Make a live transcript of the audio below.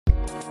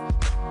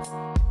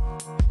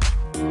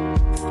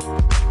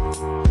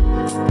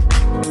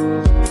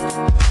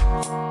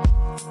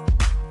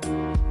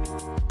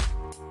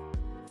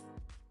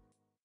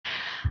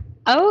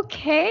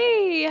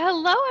Okay,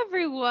 hello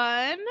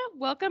everyone.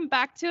 Welcome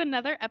back to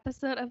another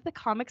episode of the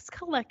Comics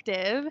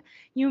Collective.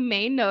 You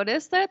may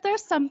notice that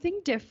there's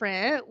something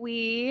different.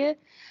 We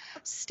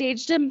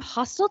staged a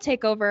hostile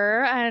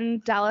takeover,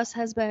 and Dallas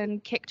has been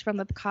kicked from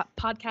the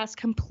podcast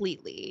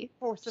completely.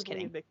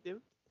 Forcibly evicted.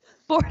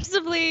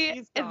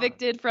 Forcibly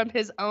evicted from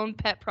his own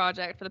pet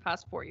project for the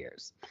past 4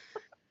 years.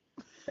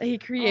 That he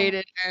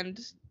created and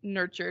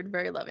nurtured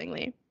very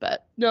lovingly.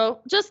 But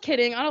no, just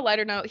kidding. On a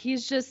lighter note,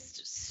 he's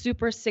just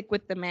super sick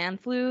with the man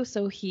flu,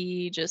 so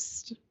he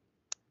just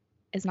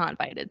is not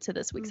invited to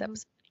this week's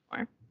episode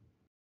anymore.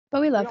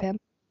 But we love him.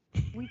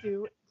 We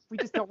do. We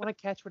just don't want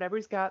to catch whatever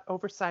he's got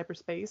over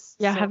cyberspace.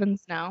 Yeah,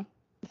 heavens no.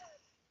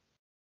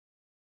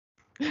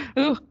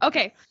 Ooh,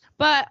 okay.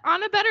 But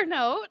on a better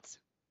note,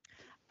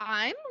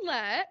 I'm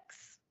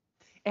Lex.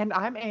 And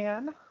I'm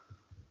Anne.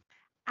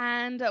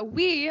 And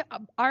we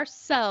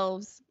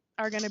ourselves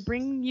are going to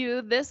bring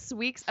you this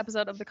week's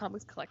episode of the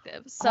Comics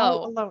Collective. So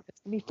all alone.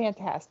 It's going to be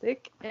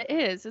fantastic. It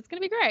is. It's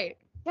going to be great.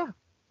 Yeah.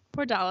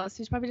 Poor Dallas.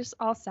 He's probably just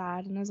all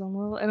sad in his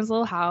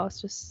little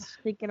house, just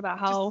thinking about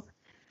how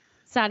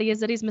sad he is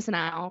that he's missing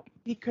out.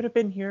 He could have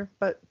been here,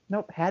 but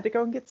nope, had to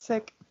go and get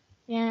sick.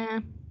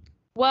 Yeah.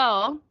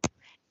 Well,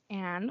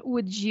 Anne,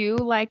 would you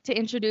like to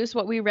introduce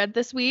what we read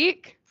this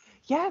week?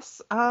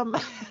 Yes.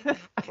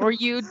 Or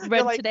you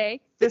read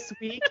today? This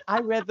week, I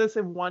read this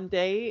in one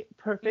day.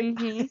 Perfect.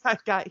 Mm-hmm. I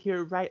got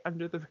here right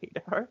under the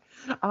radar.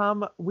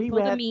 We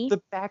read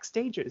The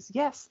Backstagers.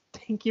 Yes.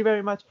 Thank you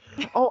very much.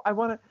 Oh, I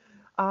want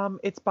to.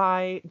 It's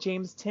by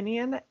James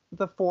Tynion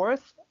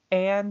IV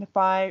and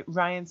by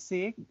Ryan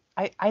Sieg.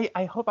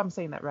 I hope I'm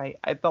saying that right.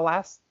 The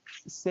last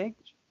Sig.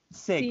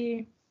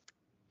 See,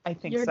 I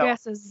think your so.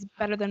 guess is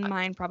better than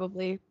mine,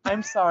 probably.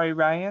 I'm sorry,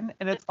 Ryan.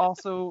 And it's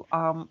also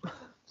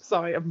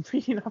sorry, I'm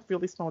reading off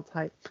really small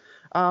type.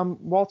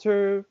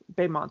 Walter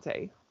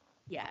Beaumonte.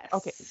 Yes.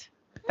 Okay.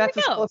 That's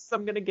as close as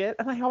I'm going to get,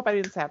 and I hope I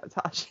didn't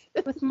sabotage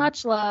it. With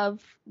much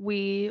love,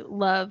 we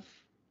love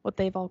what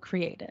they've all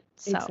created.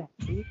 So.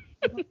 Exactly.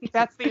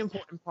 That's the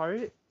important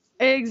part.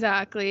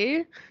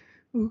 Exactly.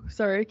 Ooh,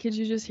 sorry, could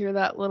you just hear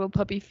that little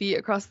puppy feet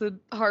across the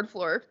hard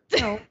floor?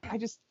 No,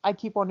 I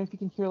keep wondering if you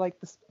can hear like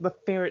the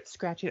ferret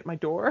scratching at my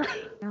door.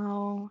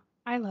 No.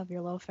 I love your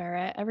little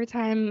ferret. Every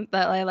time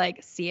that I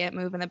see it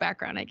move in the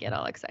background, I get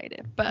all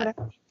excited. But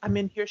I'm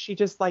in here. She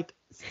just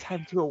it's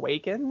time to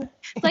awaken.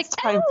 It's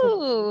time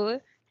hello,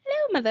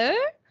 mother.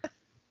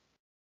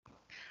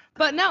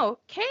 But no,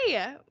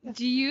 Kay,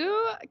 do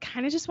you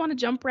kind of just want to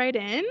jump right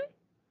in?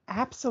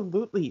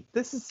 Absolutely.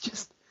 This is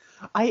just.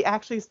 I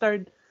actually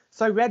started.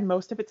 So I read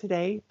most of it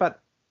today,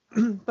 but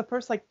the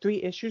first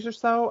 3 issues or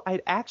so,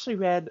 I'd actually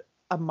read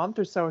a month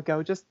or so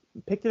ago. Just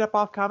picked it up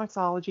off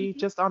Comixology,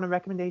 just on a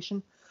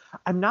recommendation.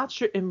 I'm not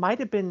sure. It might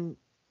have been.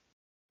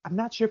 I'm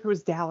not sure if it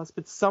was Dallas,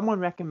 but someone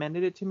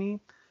recommended it to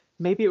me.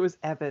 Maybe it was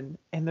Evan,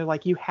 and they're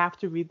like, "You have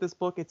to read this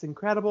book. It's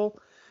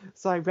incredible."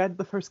 So I read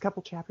the first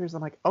couple chapters.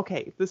 I'm like,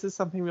 "Okay, this is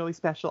something really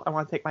special. I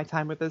want to take my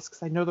time with this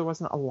because I know there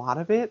wasn't a lot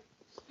of it."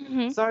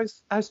 Mm-hmm. So I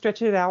was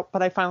stretching it out,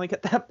 but I finally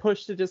got that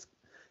push to just,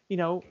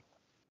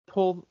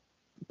 pull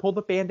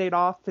the Band-Aid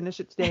off, finish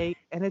it today,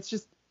 and it's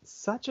just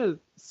such a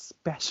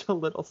special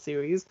little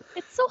series.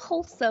 It's so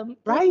wholesome.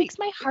 Right? It makes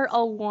my heart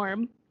all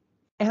warm.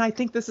 And I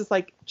think this is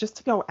just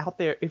to go out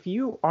there. If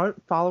you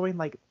aren't following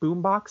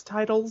boombox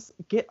titles,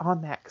 get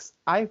on that. 'Cause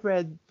I've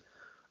read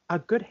a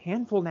good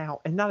handful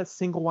now, and not a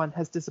single one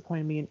has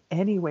disappointed me in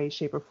any way,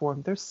 shape, or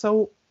form. They're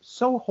so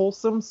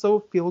wholesome, so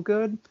feel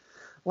good.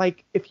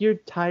 If you're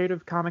tired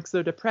of comics that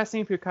are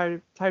depressing, if you're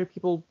tired of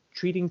people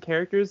treating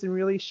characters in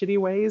really shitty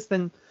ways,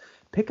 then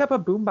pick up a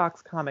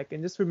boombox comic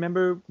and just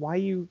remember why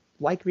you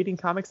like reading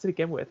comics to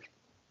begin with.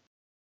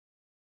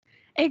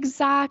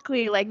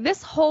 Exactly.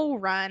 This whole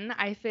run,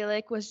 I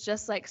feel was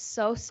just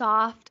so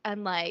soft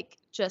and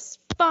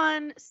just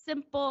fun,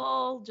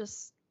 simple,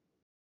 just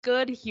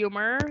good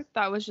humor.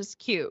 That was just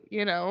cute,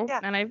 Yeah.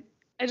 And I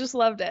just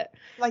loved it.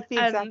 The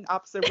exact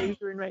opposite of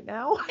what you're in right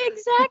now.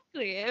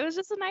 Exactly. It was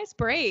just a nice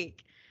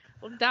break.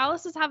 Well,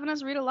 Dallas is having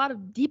us read a lot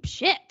of deep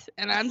shit,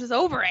 and I'm just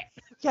over it.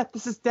 Yeah,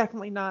 this is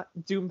definitely not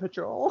Doom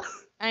Patrol.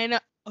 I know.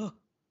 Oh,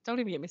 don't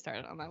even get me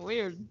started on that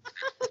weird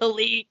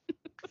delete.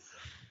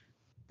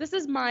 This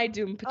is my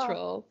Doom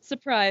Patrol.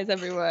 Surprise,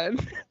 everyone.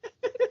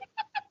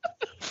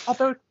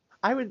 Although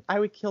I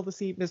would kill to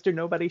see Mr.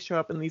 Nobody show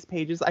up in these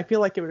pages. I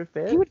feel like it would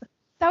fit.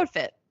 That would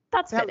fit.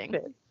 That's fitting.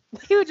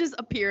 He would just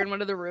appear in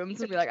one of the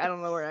rooms and be like, I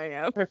don't know where I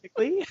am.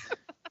 Perfectly.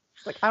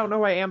 I don't know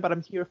where I am, but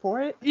I'm here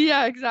for it.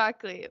 Yeah,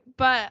 exactly.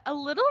 But a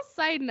little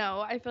side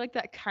note, I feel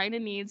that kind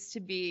of needs to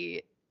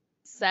be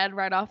said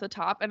right off the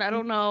top. And I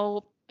don't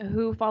know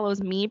who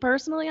follows me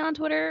personally on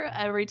Twitter.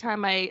 Every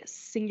time I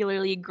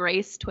singularly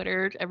grace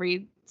Twitter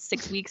every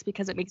 6 weeks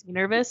because it makes me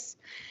nervous.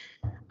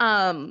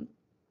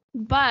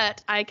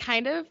 But I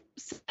kind of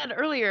said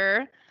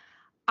earlier,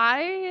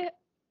 the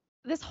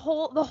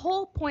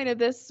whole point of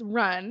this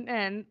run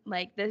and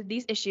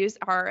these issues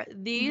are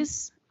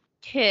these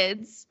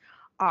kids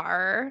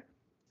are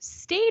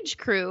stage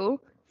crew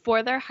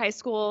for their high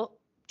school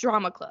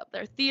drama club.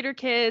 They're theater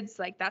kids,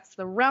 like that's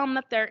the realm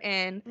that they're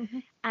in. Mm-hmm.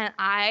 And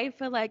I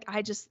feel like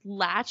I just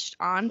latched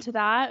onto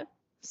that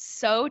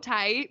so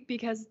tight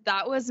because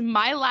that was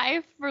my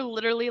life for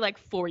literally like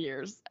 4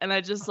 years. And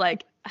I just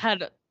like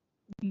had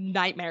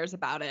nightmares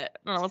about it.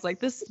 And I was like,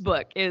 this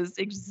book is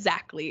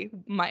exactly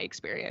my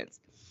experience.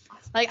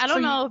 Like, I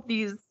don't know if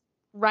these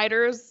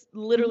writers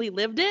literally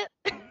lived it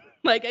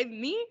like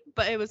me,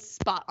 but it was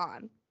spot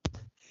on.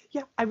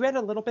 Yeah, I read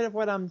a little bit of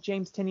what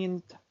James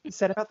Tynion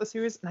said about the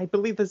series, and I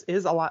believe this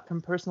is a lot from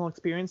personal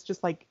experience,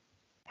 just like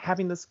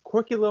having this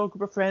quirky little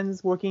group of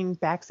friends working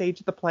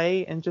backstage at the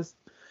play and just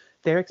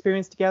their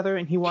experience together,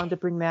 and he wanted to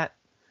bring that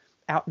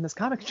out in this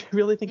comic, which I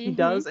really think he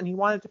does, and he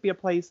wanted it to be a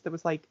place that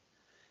was like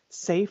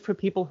safe for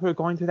people who are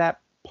going through that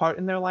part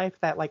in their life,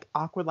 that like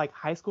awkward like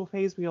high school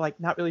phase where you're like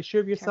not really sure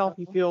of yourself,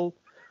 you feel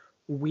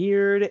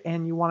weird,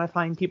 and you want to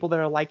find people that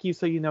are like you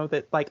so you know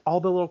that like all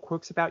the little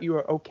quirks about you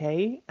are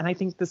okay. And I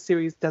think this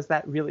series does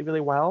that really, really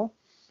well.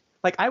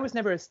 Like, I was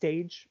never a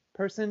stage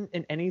person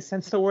in any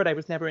sense of the word. I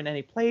was never in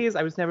any plays.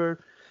 I was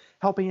never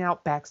helping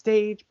out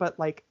backstage, but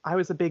like I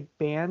was a big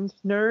band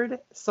nerd.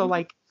 So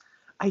like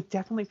I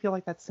definitely feel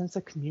like that sense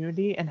of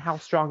community and how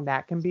strong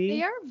that can be.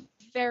 They are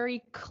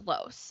very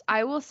close.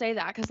 I will say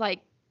that because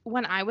like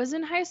when I was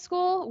in high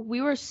school, we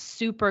were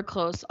super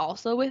close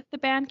also with the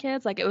band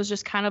kids. Like it was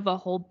just kind of a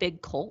whole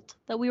big cult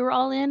that we were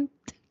all in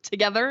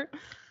together.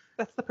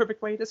 That's the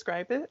perfect way to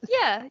describe it.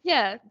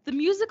 Yeah. The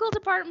musical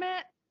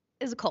department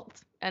is a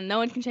cult, and no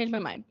one can change my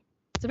mind.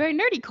 It's a very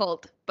nerdy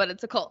cult, but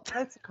it's a cult.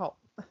 That's a cult.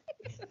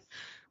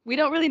 We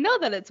don't really know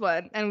that it's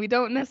one, and we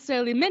don't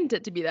necessarily meant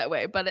it to be that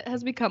way, but it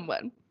has become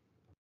one.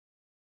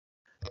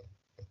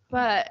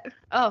 But,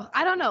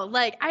 I don't know.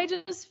 Like, I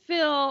just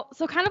feel,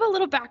 so kind of a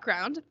little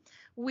background.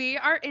 We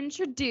are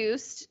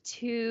introduced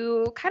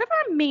to kind of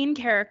our main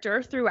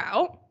character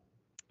throughout,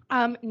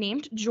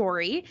 named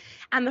Jory.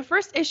 And the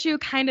first issue,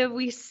 kind of,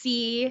 we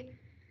see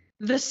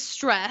the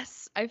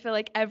stress I feel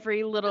like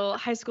every little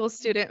high school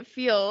student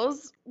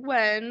feels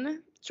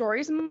when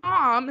Jory's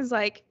mom is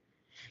like,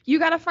 you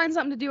got to find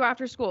something to do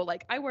after school.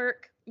 Like, I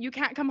work, you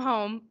can't come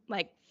home,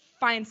 like,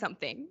 find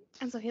something.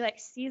 And so he like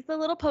sees the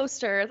little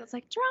poster that's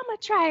like drama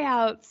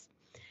tryouts,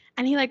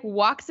 and he like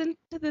walks into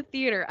the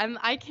theater, and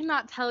I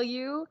cannot tell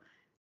you,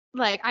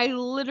 like I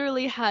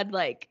literally had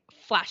like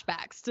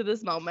flashbacks to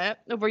this moment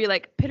of where you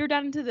like pitter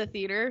down into the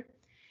theater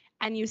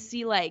and you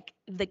see like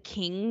the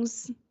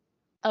kings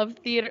of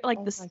theater,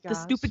 like the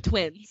stupid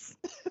twins.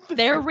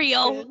 They're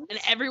real and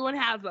everyone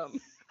has them.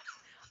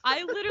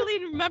 I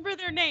literally remember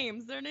their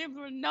names. Their names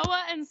were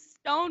Noah and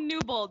Stone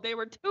Newbold. They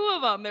were two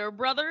of them. They were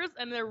brothers,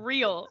 and they're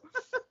real.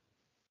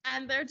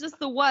 And they're just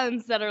the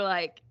ones that are,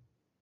 like,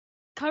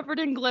 covered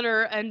in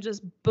glitter and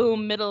just,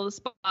 boom, middle of the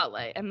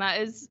spotlight. And that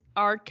is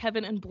our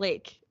Kevin and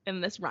Blake in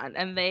this run.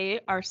 And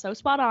they are so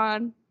spot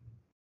on.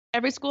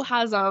 Every school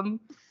has them.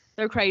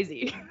 They're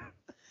crazy.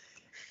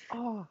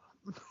 Oh.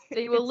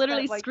 They will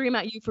literally scream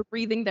at you for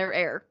breathing their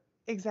air.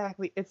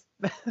 Exactly. It's...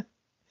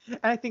 And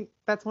I think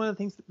that's one of the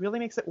things that really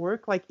makes it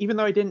work. Like, even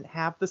though I didn't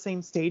have the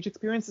same stage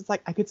experience, it's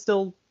like I could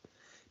still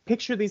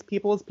picture these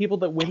people as people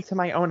that went to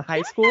my own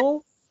high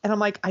school. And I'm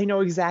like, I know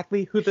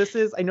exactly who this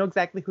is. I know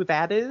exactly who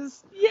that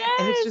is. Yes.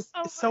 And it's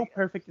just so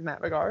perfect in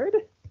that regard.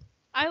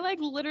 I like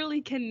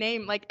literally can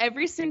name like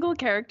every single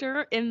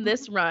character in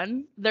this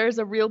run. There's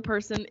a real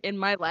person in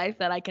my life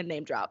that I can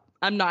name drop.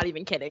 I'm not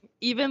even kidding.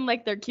 Even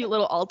like their cute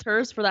little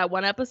altars for that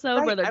one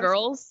episode where they're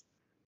girls.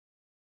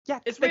 Yeah,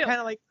 it's they kind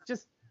of like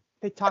just...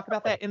 They talk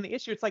about that in the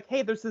issue. It's like,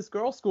 hey, there's this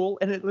girl school,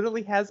 and it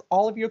literally has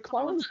all of your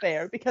clones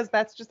there because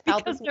that's just how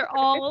this works. They're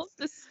all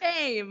the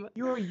same.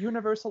 You're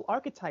universal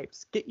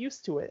archetypes. Get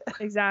used to it.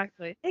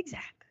 Exactly.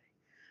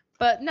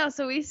 But no,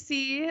 so we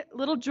see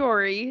little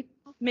Jory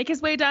make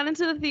his way down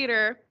into the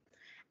theater,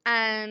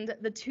 and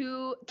the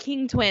two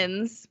king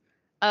twins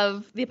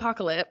of the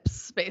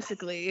apocalypse,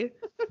 basically,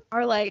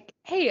 are like,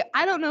 hey,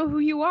 I don't know who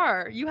you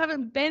are. You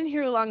haven't been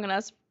here long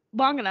enough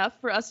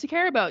for us to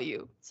care about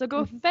you. So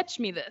go fetch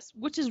me this,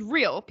 which is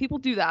real. People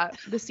do that.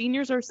 The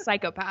seniors are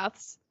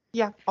psychopaths.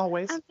 Yeah,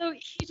 always. And so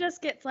he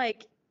just gets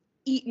like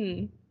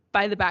eaten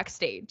by the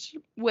backstage,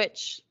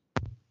 which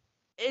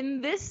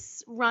in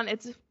this run,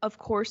 it's of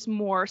course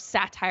more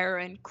satire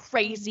and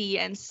crazy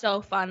and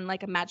so fun,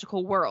 like a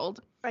magical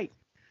world. Right.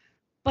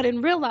 But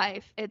in real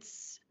life,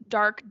 it's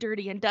dark,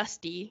 dirty, and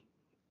dusty,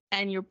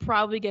 and you're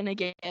probably going to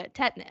get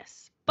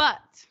tetanus.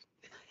 But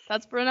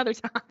that's for another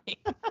time.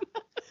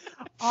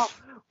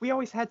 We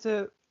always had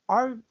to,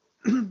 our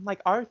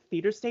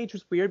theater stage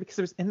was weird because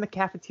it was in the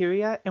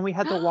cafeteria and we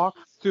had to walk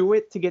through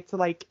it to get to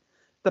like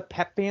the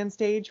pep band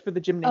stage for the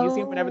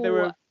gymnasium whenever there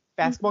were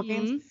basketball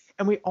games.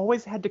 and we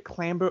always had to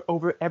clamber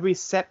over every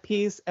set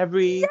piece,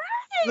 every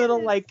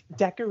little like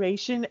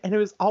decoration, and it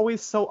was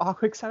always so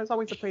awkward because I was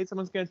always afraid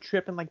someone's gonna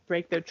trip and like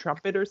break their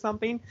trumpet or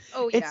something.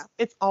 Oh yeah.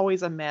 It's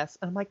always a mess.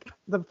 And I'm like,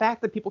 the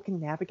fact that people can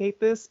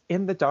navigate this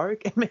in the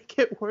dark and make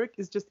it work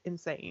is just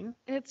insane.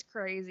 It's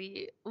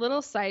crazy.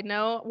 Little side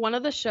note, one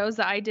of the shows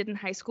that I did in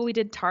high school, we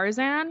did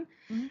Tarzan.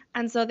 Mm-hmm.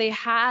 And so they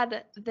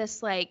had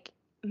this like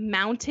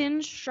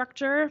mountain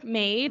structure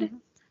made Mm-hmm.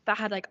 that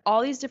had like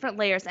all these different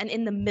layers, and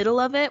in the middle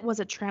of it was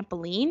a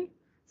trampoline.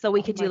 So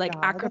we could do like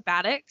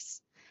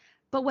acrobatics.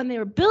 But when they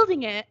were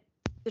building it,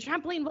 the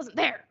trampoline wasn't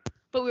there.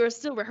 But we were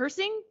still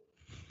rehearsing.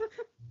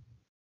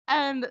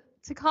 And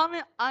to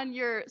comment on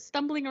your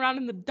stumbling around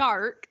in the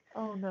dark,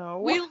 oh no.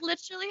 we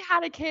literally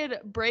had a kid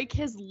break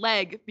his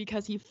leg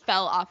because he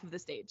fell off of the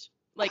stage,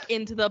 like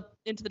into the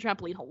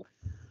trampoline hole.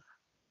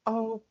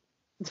 Oh.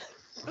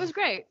 It was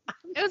great.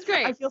 It was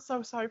great. I feel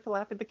so sorry for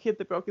laughing at the kid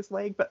that broke his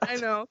leg, but I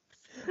know.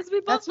 Because we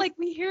both like,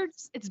 we hear,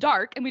 it's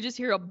dark, and we just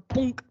hear a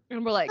bonk,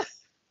 and we're like,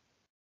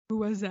 who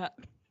was that?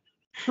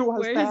 Who was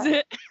Where that? is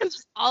it? It's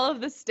just all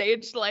of the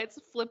stage lights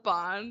flip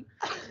on.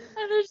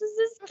 And there's just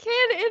this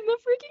kid in the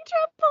freaking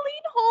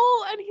trampoline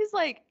hole, and he's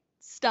like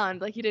stunned.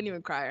 Like he didn't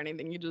even cry or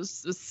anything. He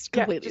just was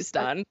completely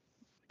stunned.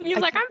 He's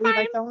like, I'm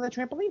fine. I fell in the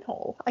trampoline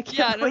hole. I can't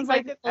yeah, believe and I it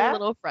was did like a that.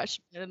 little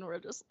freshman, and we're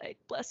just like,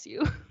 bless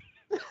you.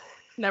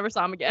 Never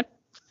saw him again.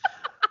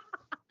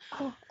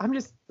 Oh, I'm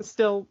just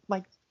still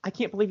like, I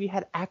can't believe you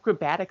had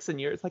acrobatics in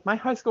yours. Like my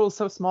high school was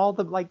so small,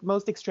 the like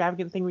most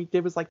extravagant thing we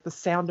did was like the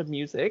Sound of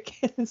Music.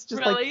 It's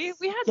just really? like,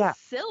 We had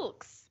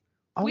silks.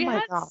 Oh we my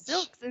had gosh.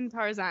 silks in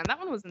Tarzan. That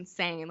one was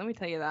insane. Let me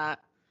tell you that.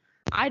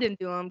 I didn't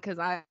do them because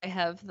I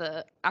have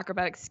the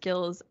acrobatic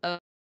skills of.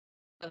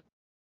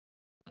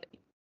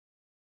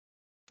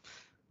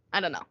 I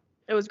don't know.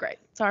 It was great.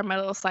 Sorry, my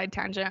little side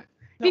tangent.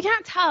 No. If you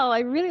can't tell, I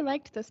really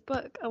liked this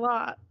book a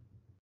lot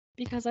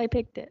because I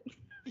picked it.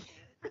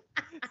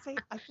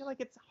 I feel like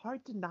it's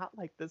hard to not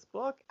like this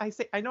book.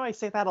 I know I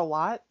say that a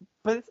lot,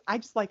 but I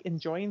just like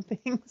enjoying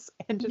things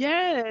and just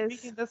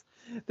reading this.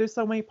 There's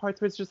so many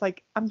parts where it's just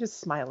like I'm just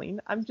smiling.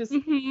 I'm just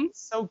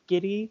so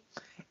giddy,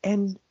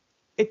 and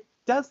it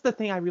does the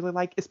thing I really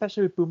like,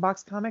 especially with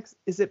Boombox Comics,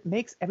 is it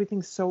makes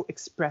everything so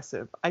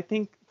expressive. I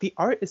think the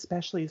art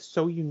especially is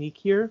so unique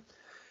here.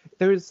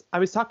 I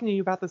was talking to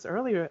you about this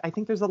earlier. I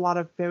think there's a lot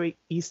of very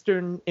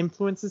Eastern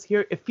influences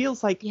here. It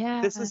feels like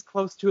this is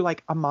close to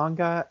like a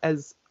manga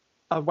as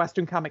a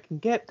Western comic can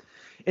get,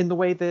 in the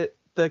way that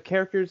the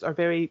characters are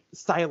very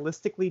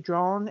stylistically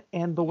drawn,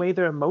 and the way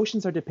their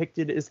emotions are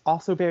depicted is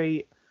also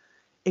very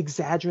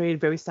exaggerated,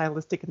 very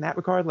stylistic in that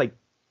regard. Like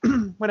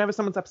whenever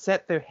someone's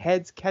upset, their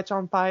heads catch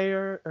on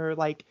fire, or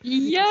like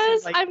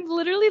I'm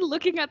literally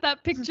looking at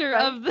that picture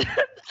of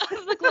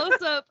the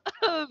close-up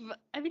of,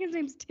 I think his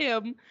name's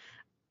Tim.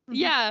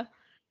 Yeah,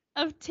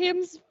 of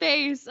Tim's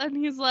face, and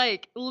he's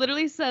like,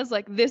 literally says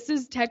like, this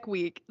is Tech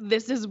Week,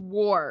 this is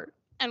war.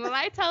 And when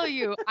I tell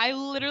you, I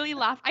literally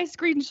laughed. I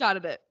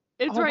screenshotted it.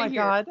 It's right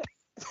here. Oh my god.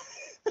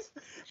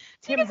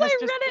 Because I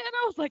read it and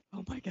I was like,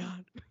 oh my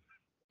god.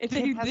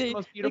 Tim has the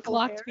most beautiful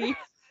clocked hair. Me.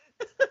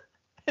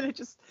 And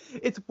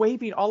it's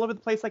waving all over the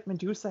place like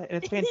Medusa,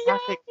 and it's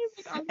fantastic.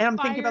 And I'm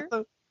thinking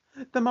about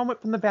the moment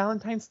from the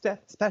Valentine's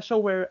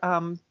special where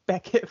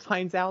Beckett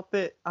finds out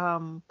that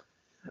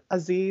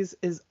Aziz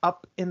is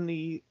up in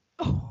the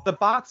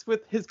box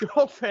with his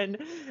girlfriend,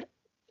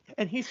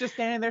 and he's just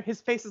standing there.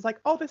 His face is like,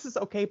 oh, this is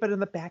okay, but in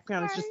the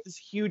background it's just this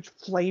huge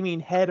flaming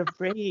head of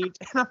rage.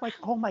 And I'm like,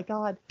 oh my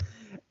god.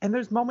 And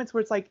there's moments where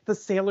it's like the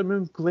Sailor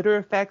Moon glitter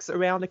effects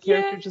around a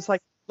character, just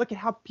like, look at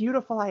how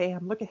beautiful I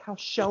am, look at how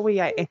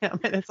showy I am.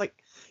 And it's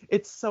like,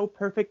 it's so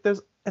perfect.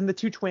 And the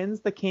two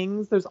twins, the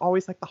Kings, there's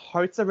always like the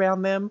hearts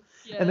around them,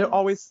 and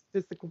there's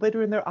the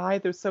glitter in their eye.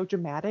 They're so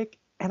dramatic,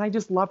 and I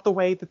just love the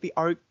way that the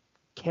art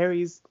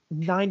carries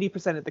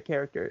 90% of the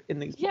character in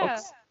these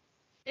books.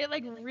 It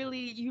like really,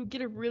 you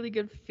get a really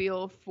good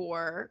feel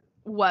for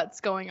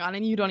what's going on,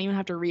 and you don't even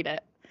have to read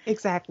it.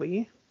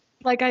 Exactly.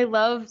 Like I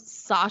love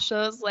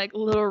Sasha's like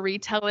little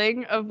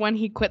retelling of when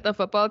he quit the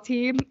football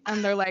team,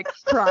 and they're like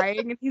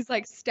crying, and he's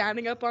like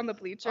standing up on the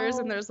bleachers,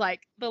 and there's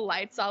like the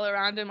lights all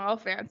around him, all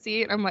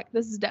fancy, and I'm like,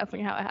 this is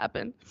definitely how it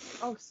happened.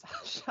 Oh,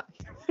 Sasha.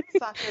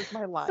 Sasha's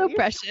my life. So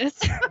precious.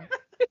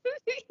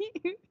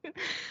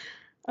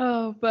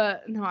 Oh,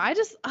 but no,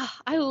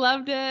 I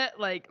loved it.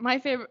 Like my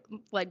favorite,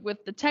 like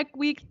with the Tech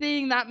Week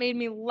thing, that made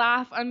me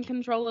laugh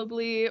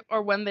uncontrollably.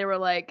 Or when they were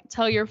like,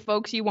 tell your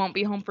folks you won't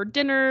be home for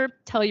dinner.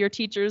 Tell your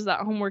teachers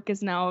that homework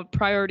is now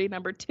priority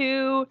number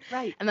 2.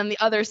 Right. And then the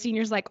other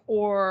seniors like,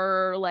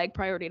 or like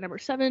priority number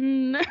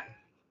 7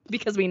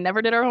 because we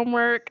never did our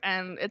homework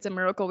and it's a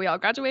miracle we all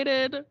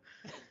graduated.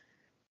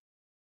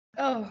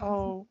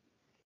 Oh,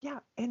 yeah.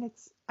 And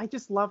I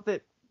just love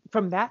that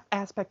from that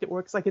aspect, it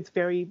works. Like it's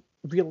very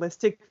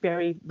realistic,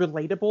 very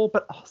relatable,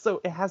 but also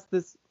it has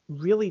this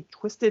really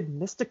twisted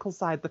mystical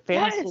side, the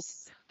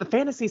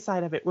fantasy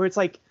side of it, where it's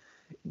like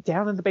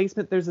down in the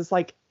basement there's this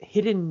like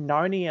hidden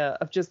Narnia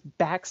of just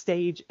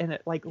backstage, and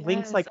it like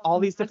links like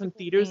all these different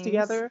theaters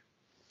together,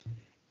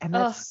 and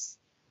that's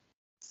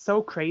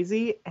so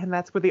crazy, and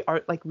that's where the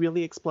art like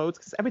really explodes,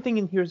 because everything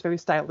in here is very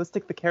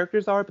stylistic. The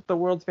characters are, but the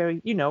world's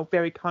very,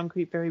 very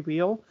concrete, very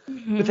real.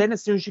 But then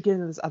as soon as you get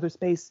into this other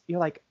space, you're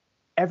like,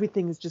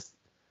 everything is just,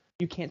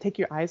 you can't take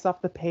your eyes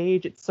off the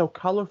page. It's so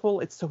colorful.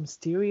 It's so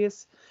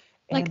mysterious.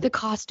 Like the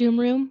costume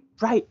room.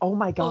 Right. Oh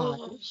my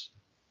gosh.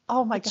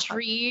 Oh my god.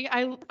 Tree.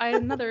 I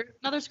another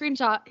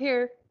screenshot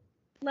here.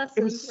 Lessons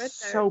it was right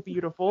so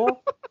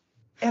beautiful.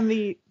 And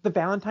the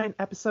Valentine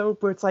episode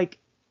where it's like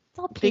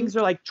things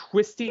are like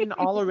twisting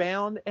all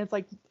around, and it's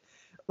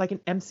like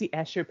an MC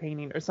Escher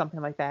painting or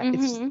something like that.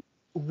 It's just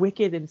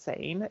wicked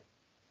insane.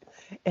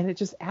 And it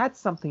just adds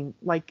something.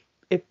 Like,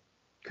 it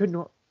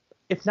couldn't,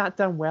 if not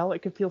done well,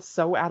 it could feel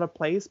so out of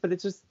place, but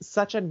it's just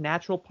such a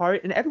natural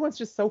part, and everyone's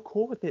just so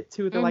cool with it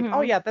too. They're like,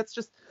 oh yeah, that's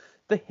just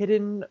the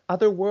hidden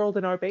other world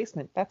in our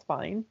basement. That's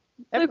fine.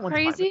 Everyone's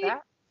fine with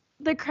that.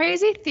 The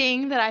crazy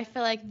thing that I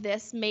feel like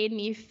this made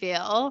me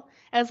feel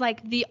is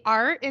like the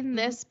art in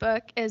this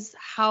book is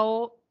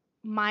how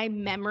my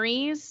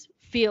memories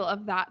feel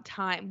of that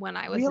time when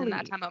I was in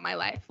that time of my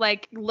life.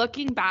 Like,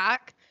 looking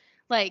back,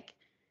 like,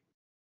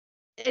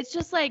 it's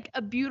just like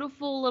a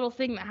beautiful little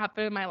thing that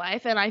happened in my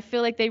life, and I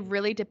feel like they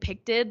really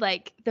depicted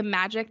like the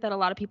magic that a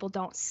lot of people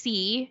don't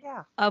see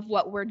of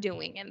what we're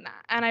doing in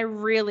that. And I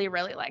really,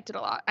 really liked it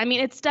a lot. I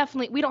mean, it's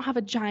definitely, we don't have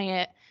a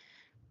giant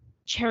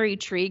cherry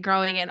tree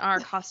growing in our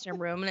costume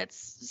room, and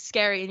it's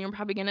scary, and you're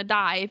probably gonna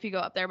die if you go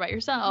up there by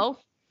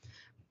yourself.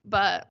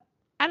 But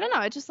I don't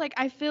know, it's just like,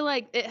 I feel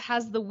like it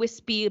has the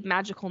wispy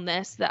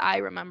magicalness that I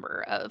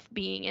remember of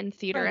being in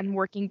theater and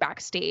working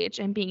backstage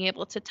and being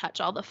able to touch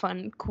all the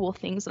fun, cool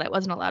things that I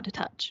wasn't allowed to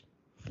touch.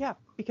 Yeah,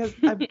 because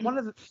one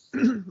of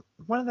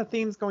the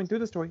themes going through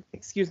the story.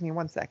 Excuse me,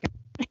 1 second.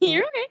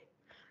 You're okay.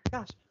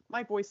 Gosh,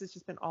 my voice has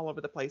just been all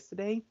over the place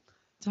today.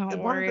 Don't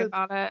worry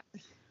about it.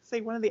 Say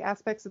one of the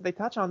aspects that they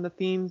touch on, the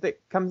theme that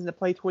comes into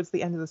play towards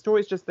the end of the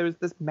story, is just there's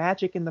this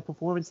magic in the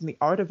performance and the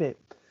art of it.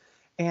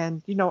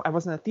 And, I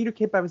wasn't a theater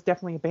kid, but I was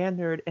definitely a band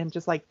nerd. And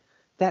just like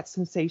that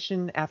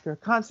sensation after a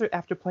concert,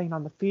 after playing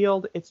on the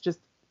field, it's just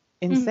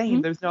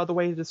insane. There's no other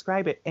way to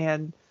describe it.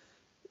 And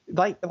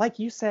like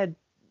you said,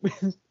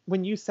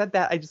 when you said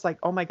that, I just like,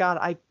 oh my God,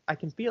 I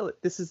can feel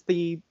it. This is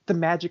the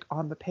magic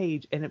on the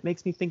page. And it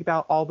makes me think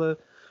about all the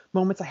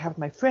moments I had with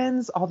my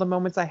friends, all the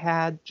moments I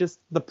had, just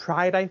the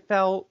pride I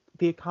felt,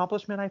 the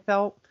accomplishment I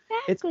felt.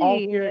 Exactly. It's all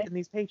here in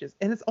these pages.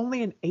 And it's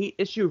only an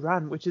 8-issue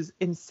run, which is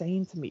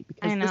insane to me,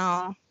 because this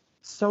is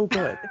so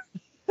good.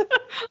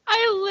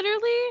 I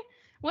literally,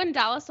 when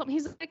Dallas told me,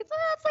 he's like,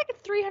 it's like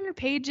 300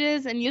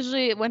 pages. And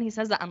usually when he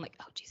says that, I'm like,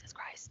 oh, Jesus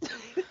Christ.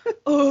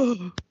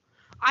 Oh,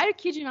 I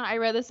kid you not, I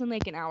read this in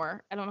like an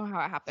hour. I don't know how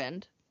it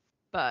happened,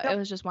 but it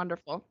was just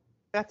wonderful.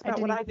 That's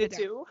about what I did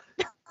too.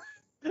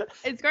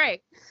 It's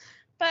great.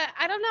 But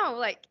I don't know,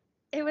 like,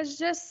 it was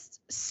just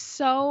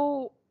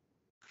so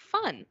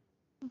fun.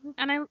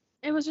 And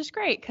it was just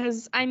great,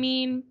 because, I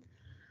mean,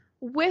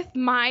 with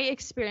my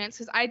experience,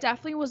 because I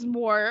definitely was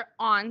more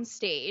on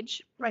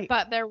stage, right?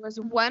 But there was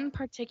one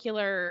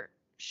particular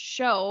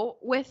show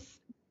with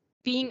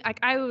being, like,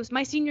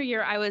 my senior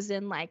year, I was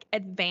in, like,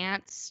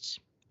 advanced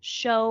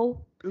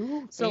show.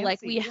 Ooh, so, fancy.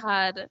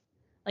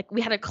 like,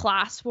 we had a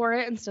class for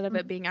it instead of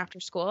it being after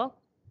school.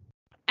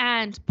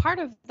 And part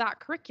of that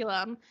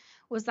curriculum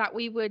was that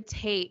we would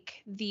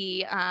take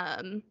the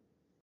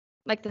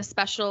like the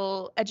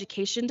special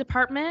education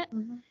department,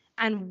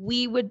 and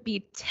we would be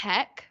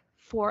tech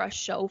for a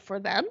show for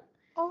them.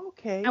 Oh,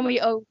 okay. And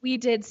we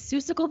did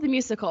Seussical the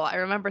Musical, I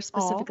remember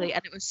specifically,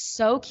 and it was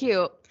so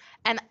cute.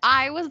 And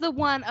I was the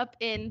one up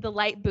in the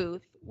light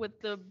booth with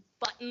the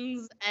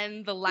buttons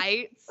and the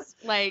lights,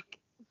 like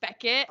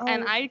Beckett.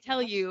 And I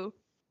tell you,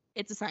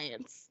 it's a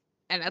science,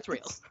 and that's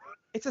real.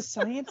 It's a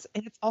science,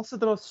 and it's also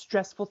the most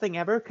stressful thing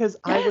ever, because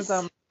I was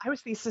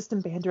the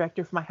assistant band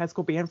director for my high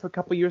school band for a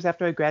couple years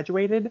after I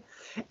graduated,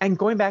 and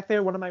going back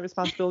there, one of my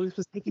responsibilities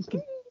was taking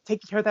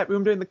care of that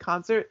room during the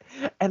concert,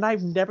 and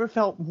I've never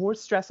felt more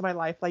stress in my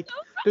life. Like,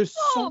 there's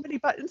so many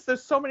buttons,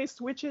 there's so many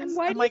switches. And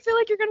why do you feel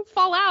like you're gonna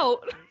fall out?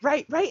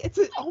 Right. It's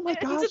oh my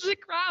gosh. Into the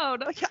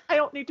crowd. Like, I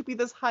don't need to be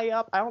this high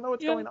up. I don't know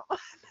what's going on.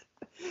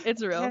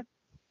 It's real. And,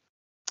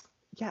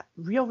 yeah,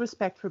 real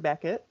respect for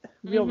Beckett.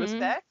 Real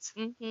respect.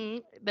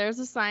 There's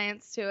a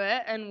science to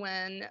it, and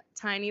when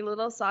tiny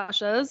little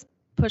Sashas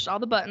push all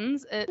the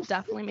buttons, it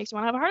definitely makes you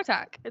want to have a heart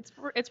attack.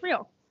 It's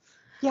real.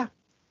 Yeah,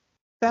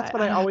 that's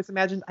what I always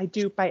imagined I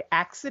do by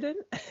accident.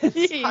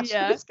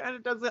 Sasha just kind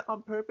of does it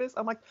on purpose.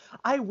 I'm like,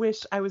 I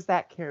wish I was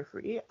that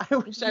carefree. I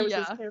wish I was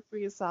as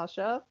carefree as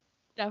Sasha.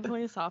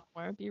 Definitely a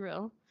sophomore. Be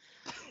real.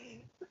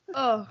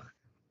 Oh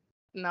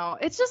no,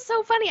 it's just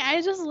so funny. I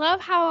just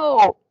love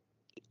how.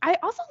 I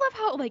also love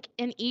how, like,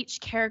 in each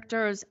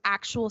character's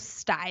actual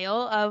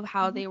style of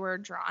how they were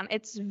drawn,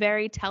 it's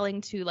very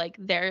telling to, like,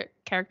 their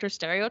character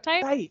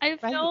stereotype. Right, I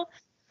feel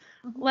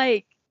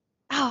like,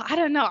 I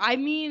don't know. I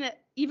mean,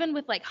 even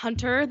with, like,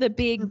 Hunter, the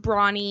big,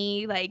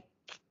 brawny, like,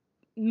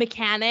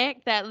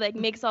 mechanic that, like,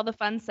 makes all the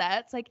fun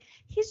sets, like,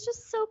 he's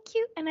just so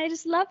cute, and I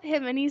just love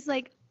him, and he's,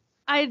 like,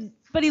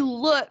 but he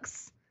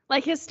looks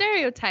like his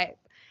stereotype.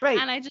 Right.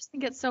 And I just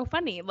think it's so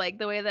funny, like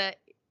the way that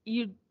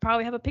you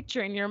probably have a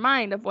picture in your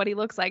mind of what he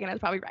looks like, and it's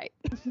probably right.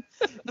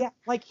 Yeah,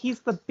 like he's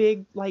the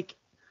big, like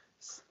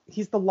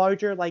he's the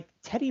larger, like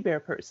teddy bear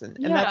person,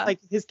 and that's Yeah, like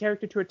his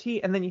character to a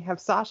T. And then you have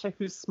Sasha,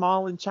 who's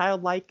small and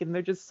childlike, and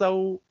they're just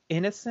so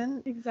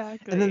innocent. And then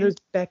exactly. there's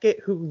Beckett,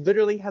 who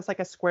literally has like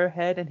a square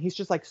head, and he's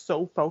just like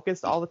so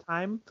focused all the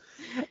time.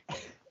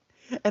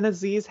 And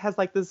Aziz has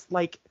like this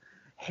like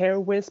hair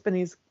wisp, and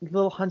he's a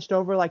little hunched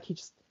over, like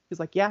he's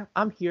like, yeah,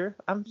 I'm here.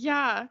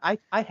 Yeah.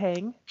 I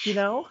hang, you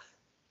know?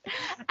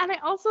 And I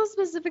also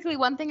specifically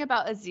one thing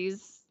about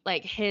Aziz,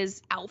 like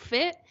his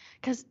outfit,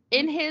 because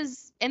in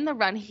the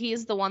run,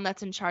 he's the one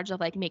that's in charge of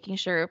like making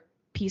sure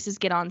pieces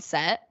get on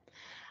set.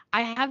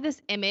 I have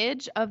this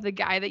image of the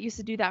guy that used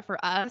to do that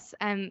for us,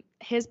 and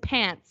his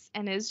pants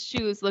and his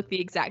shoes look the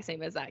exact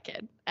same as that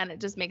kid. And it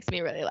just makes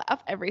me really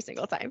laugh every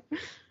single time.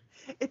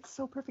 It's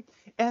so perfect.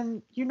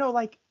 And you know,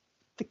 like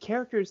the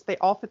characters, they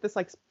all fit this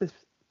like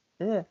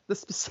the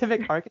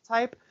specific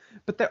archetype,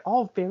 but they're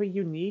all very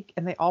unique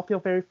and they all feel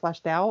very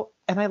fleshed out.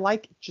 And I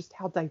like just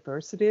how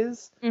diverse it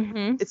is.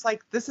 Mm-hmm. It's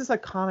like this is a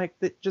comic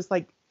that just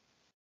like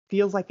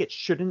feels like it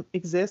shouldn't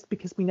exist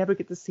because we never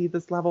get to see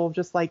this level of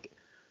just like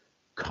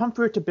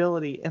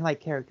comfortability in like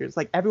characters.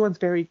 Like everyone's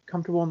very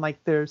comfortable in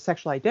like their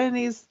sexual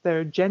identities,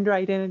 their gender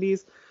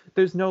identities.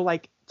 There's no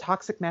like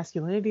toxic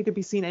masculinity to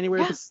be seen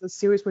anywhere. Yeah. This is a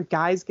series where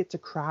guys get to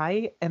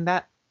cry, and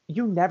that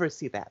you never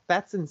see that.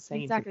 That's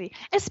insane. Exactly.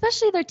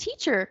 Especially their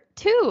teacher,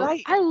 too.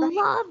 Right, I right.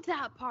 loved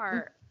that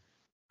part.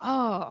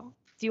 Oh,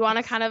 do you want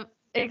to kind of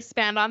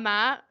expand on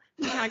that?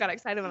 I kind of got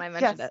excited when I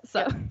mentioned Yes, it.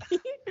 So,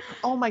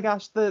 Oh my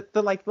gosh, the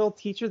like little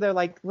teacher, their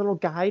like little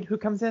guide who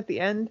comes in at the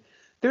end.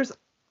 There's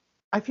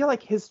I feel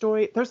like his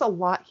story, there's a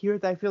lot here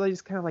that I feel like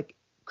just kind of like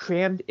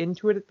crammed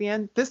into it at the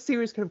end. This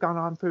series could have gone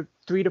on for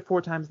 3 to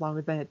 4 times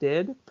longer than it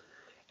did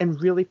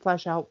and really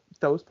flesh out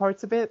those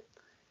parts of it.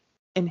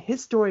 And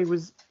his story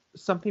was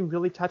something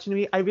really touching to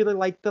me. I really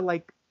like the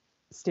like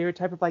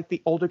stereotype of like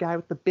the older guy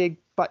with the big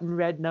button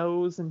red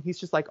nose, and he's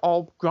just like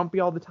all grumpy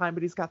all the time,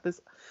 but he's got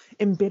this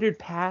embittered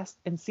past.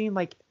 And seeing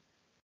like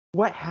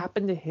what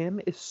happened to him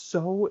is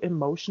so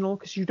emotional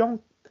because you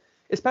don't,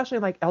 especially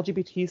in like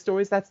LGBT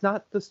stories, that's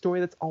not the story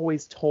that's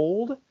always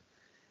told.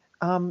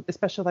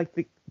 Especially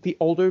like the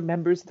older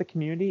members of the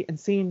community, and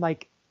seeing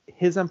like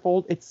his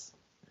unfold, it's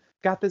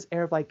got this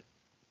air of like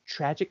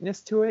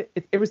tragicness to it.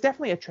 It was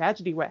definitely a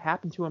tragedy what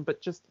happened to him,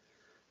 but just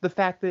the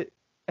fact that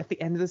at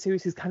the end of the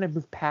series he's kind of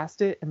moved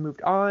past it and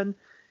moved on,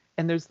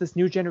 and there's this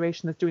new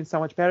generation that's doing so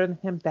much better than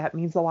him, that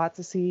means a lot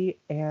to see.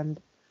 And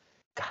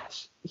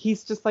gosh,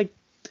 he's just like,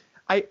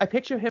 I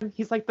picture him,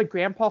 he's like the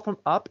grandpa from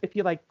Up. If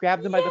you like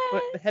grabbed him by the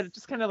foot, the head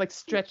just kind of like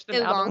stretched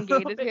him out a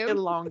little bit,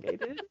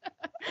 elongated.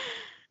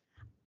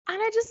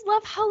 And I just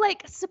love how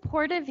like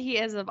supportive he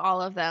is of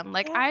all of them.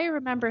 Like I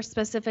remember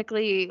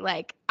specifically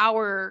like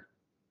our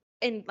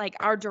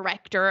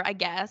director, I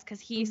guess, because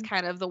he's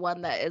kind of the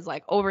one that is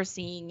like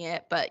overseeing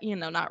it, but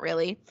not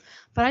really.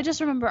 But I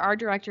just remember our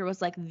director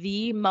was like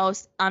the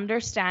most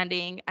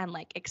understanding and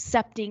like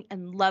accepting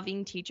and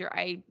loving teacher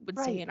I would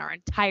say in our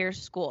entire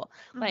school.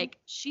 Like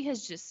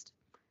she's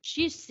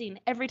seen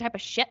every type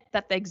of shit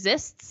that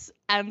exists,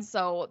 and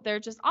so they're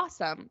just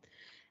awesome.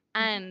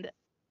 And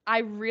I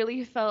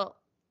really felt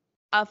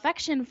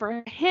affection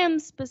for him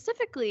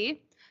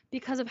specifically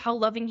because of how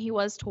loving he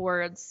was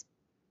towards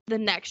the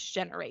next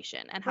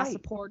generation and how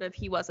supportive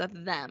he was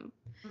of them.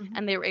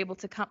 And they were able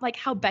to come, like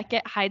how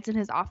Beckett hides in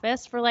his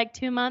office for like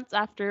 2 months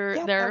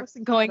after they're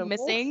going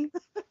missing.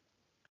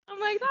 I'm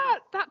like,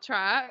 that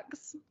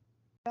tracks.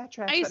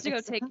 I used to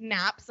go take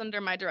naps under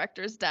my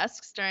director's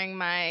desks during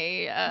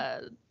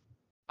my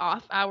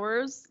off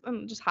hours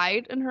and just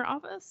hide in her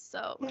office.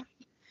 So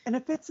and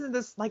it fits into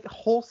this like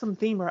wholesome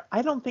theme where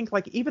I don't think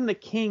like even the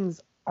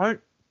kings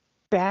aren't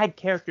bad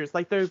characters.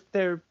 Like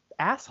they're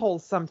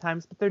assholes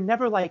sometimes, but they're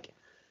never like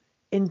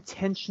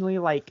intentionally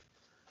like,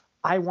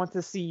 I want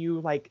to see you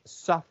like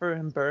suffer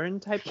and burn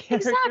type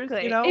characters.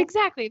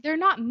 Exactly. They're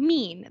not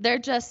mean. They're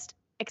just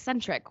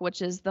eccentric,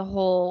 which is the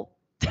whole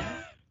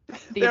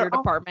theater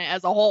department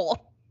as a whole.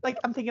 Like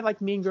I'm thinking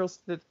like Mean Girls,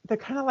 they're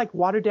kind of like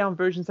watered down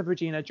versions of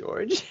Regina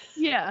George.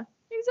 Yeah,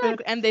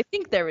 exactly. And they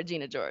think they're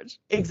Regina George.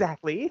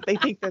 Exactly. They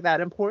think they're that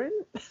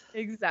important.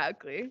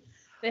 Exactly.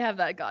 They have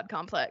that God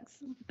complex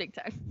big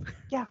time.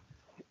 Yeah.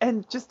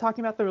 And just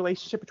talking about the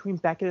relationship between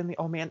Beckett and the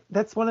old man,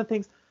 that's one of the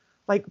things.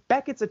 Like,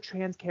 Beckett's a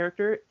trans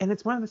character, and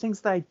it's one of the things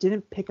that I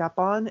didn't pick up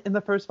on in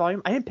the first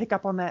volume. I didn't pick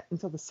up on that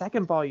until the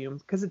second volume,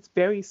 because it's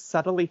very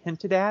subtly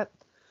hinted at.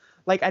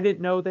 Like, I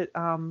didn't know that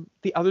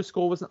the other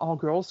school was an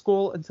all-girls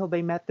school until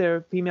they met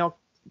their female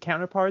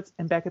counterparts,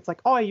 and Beckett's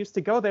like, oh, I used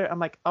to go there. I'm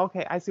like,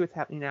 okay, I see what's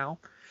happening now.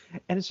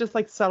 And it's just,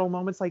 like, subtle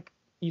moments, like,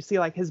 you see,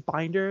 like, his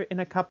binder in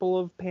a couple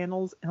of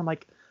panels, and I'm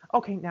like,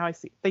 okay, now I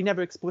see. They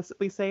never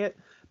explicitly say it,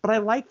 but I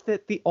like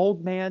that the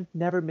old man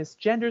never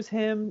misgenders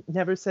him,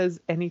 never says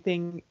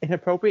anything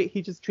inappropriate.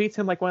 He just treats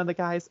him like one of the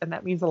guys, and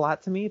that means a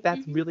lot to me.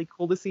 That's really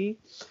cool to see.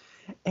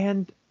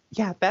 And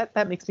yeah,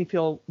 that makes me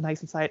feel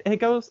nice inside. And it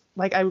goes,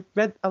 like, I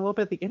read a little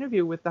bit of the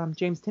interview with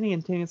James Tinney,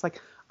 and Tinney's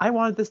like, I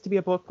wanted this to be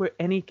a book where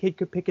any kid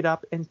could pick it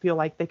up and feel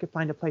like they could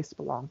find a place to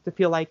belong, to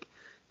feel like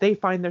they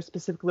find their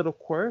specific little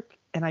quirk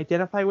and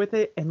identify with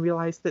it and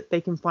realize that they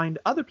can find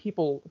other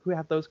people who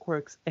have those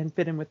quirks and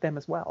fit in with them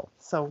as well.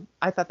 So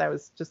I thought that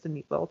was just a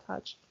neat little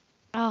touch.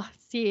 Oh,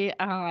 see,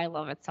 I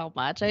love it so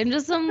much.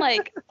 I'm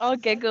like all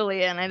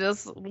giggly, and I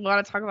just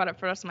want to talk about it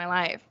for the rest of my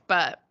life.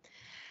 But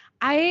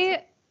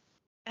I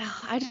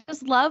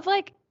just love,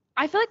 like,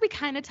 I feel like we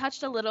kind of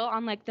touched a little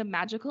on like the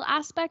magical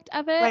aspect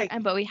of it,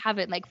 Right. but we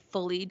haven't like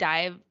fully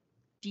dived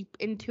deep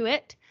into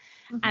it.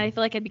 Mm-hmm. And I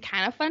feel like it'd be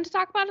kind of fun to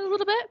talk about it a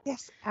little bit.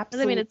 Yes,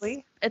 absolutely. I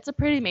mean, it's a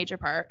pretty major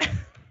part,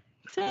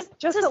 just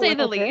to say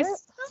the bit.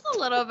 least. Just a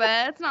little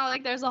bit. It's not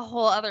like there's a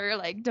whole other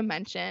like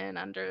dimension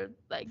under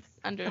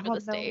the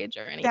stage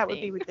or anything. That would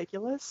be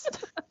ridiculous.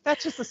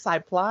 That's just a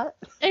side plot.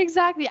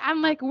 Exactly.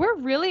 I'm like, we're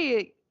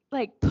really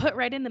like put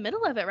right in the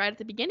middle of it right at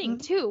the beginning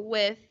too,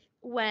 with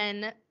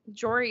when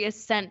Jory is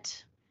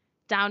sent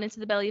down into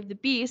the belly of the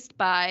beast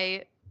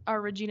by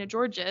our Regina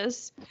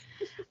Georges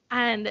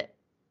and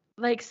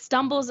like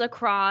stumbles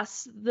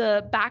across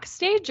the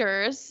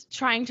Backstagers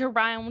trying to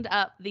round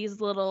up these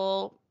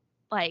little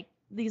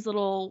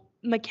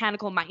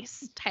mechanical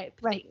mice type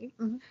thing.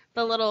 Mm-hmm.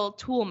 The little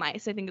tool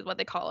mice, I think is what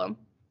they call them.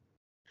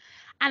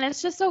 And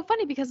it's just so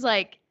funny because,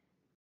 like,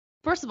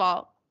 first of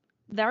all,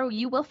 there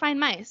you will find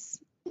mice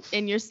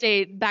in your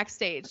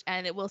backstage,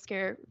 and it will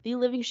scare the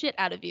living shit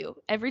out of you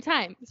every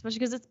time, especially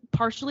because it's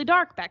partially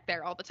dark back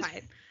there all the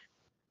time.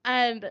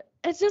 And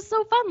it's just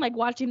so fun, like,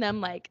 watching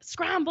them, like,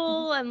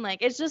 scramble, and,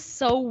 like, it's just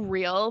so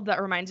real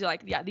that reminds you,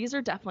 like, yeah, these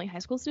are definitely high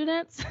school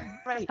students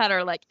that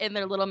are, like, in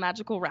their little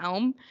magical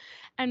realm.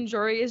 And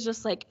Jory is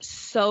just, like,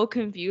 so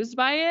confused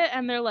by it,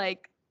 and they're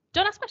like,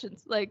 don't ask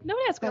questions. Like,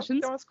 nobody asks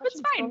questions.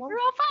 It's fine. We're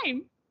all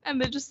fine. And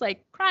they're just,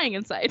 like, crying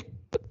inside.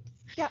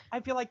 Yeah, I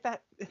feel like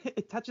that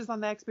it touches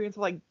on that experience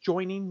of, like,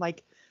 joining,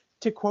 like,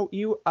 to quote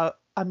you,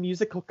 a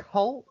musical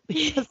cult.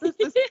 Because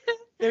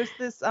there's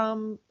this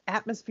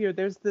atmosphere,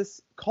 there's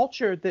this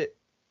culture that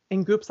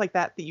in groups like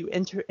that you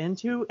enter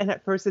into, and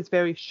at first it's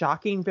very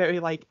shocking, very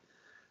like,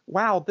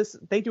 wow,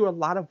 they do a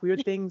lot of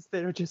weird things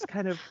that are just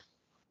kind of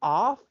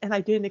off, and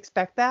I didn't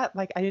expect that.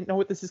 Like, I didn't know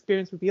what this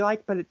experience would be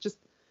like, but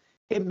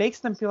it makes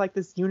them feel like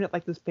this unit,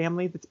 like this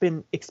family that's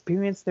been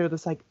experienced. They're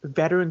this like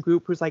veteran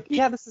group who's like,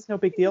 yeah, this is no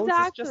big deal.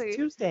 Exactly. This is just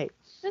Tuesday.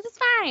 This is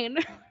fine.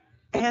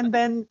 And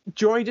then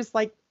Jory just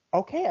like,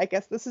 okay, I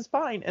guess this is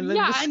fine. And then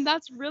and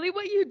that's really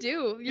what you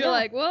do. You're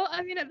like, well,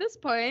 I mean, at this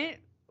point,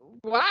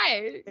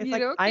 why? It's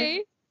like,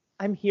 okay?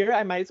 I'm here.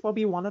 I might as well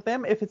be one of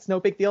them. If it's no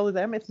big deal to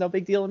them, it's no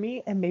big deal to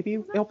me, and maybe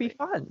it'll be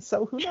fun.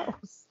 So who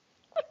knows?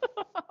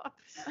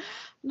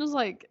 I'm just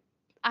like,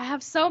 I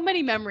have so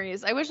many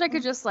memories. I wish I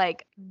could just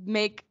like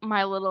make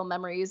my little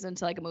memories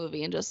into like a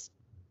movie and just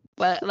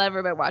let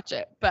everybody watch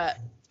it. But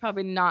it's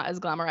probably not as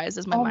glamorized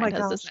as my mind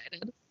has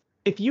decided.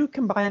 If you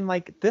combine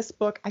like this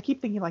book, I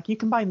keep thinking like you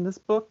combine this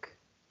book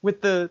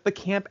with the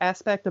camp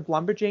aspect of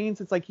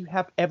Lumberjanes, it's like you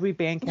have every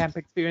band camp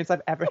experience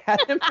I've ever had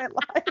in my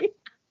life.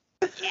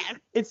 Yeah.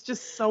 It's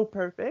just so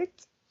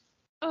perfect.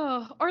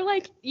 Oh, or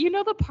like, you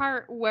know, the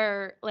part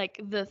where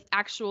like the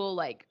actual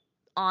like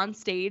on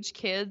stage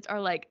kids are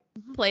like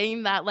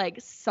playing that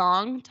like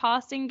song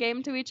tossing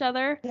game to each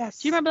other. Yes.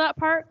 Do you remember that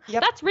part?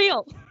 Yep. That's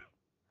real.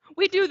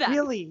 We do that.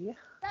 Really?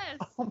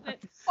 Yes. Oh,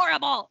 it's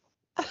horrible.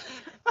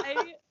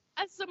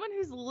 As someone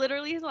who's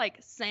literally like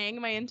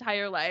sang my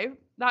entire life,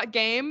 that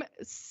game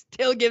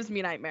still gives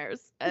me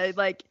nightmares. It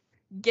like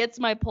gets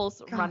my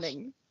pulse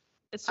running.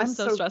 It's just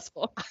so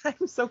stressful.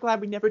 I'm so glad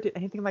we never did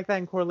anything like that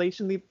in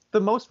Correlation. The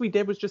most we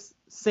did was just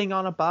sing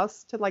on a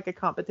bus to like a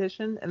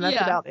competition, and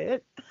that's about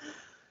it.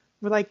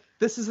 We're like,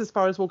 this is as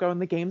far as we'll go in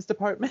the games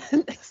department.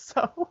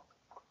 So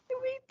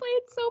we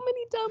played so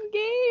many dumb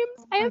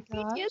games. I have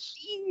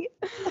PTSD.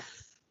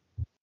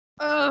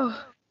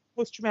 Oh,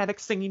 post-traumatic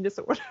singing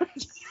disorder.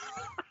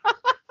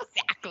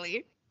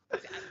 Exactly.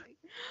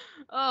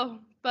 Oh,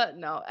 but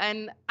no,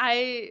 and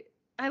I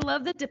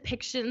love the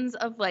depictions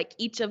of like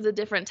each of the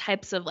different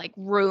types of like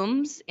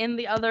rooms in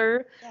the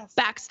other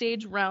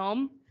backstage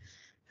realm,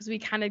 because we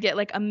kind of get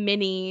like a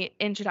mini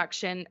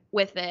introduction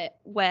with it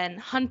when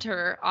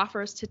Hunter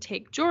offers to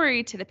take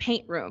Jory to the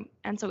paint room.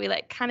 And so we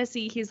like kind of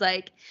see he's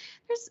like,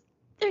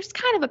 there's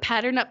kind of a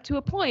pattern up to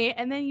a point,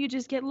 and then you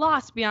just get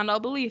lost beyond all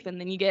belief,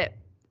 and then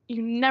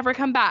you never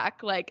come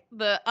back, like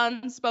the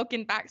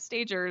unspoken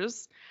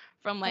Backstagers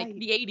from like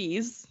the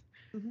 80s.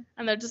 Mm-hmm.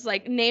 And they're just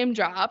like name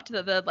dropped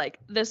that the like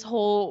this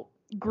whole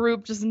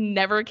group just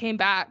never came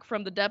back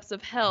from the depths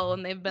of hell,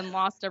 and they've been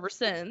lost ever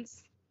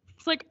since.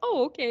 It's like,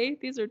 oh, okay,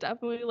 these are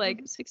definitely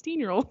like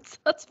 16-year-olds.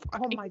 That's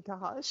fine. Oh my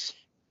gosh.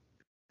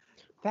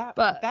 That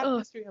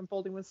mystery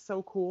unfolding was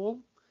so cool.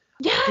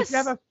 Yes.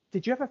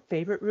 Did you have a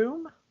favorite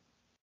room?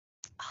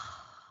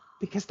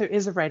 Because there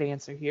is a right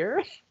answer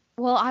here.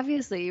 Well,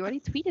 obviously, you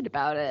already tweeted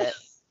about it.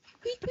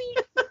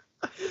 Tweet.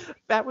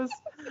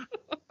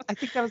 I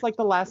think that was like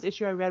the last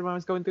issue I read when I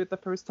was going through it the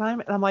first time,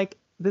 and I'm like,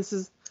 this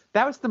is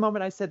That was the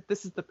moment I said,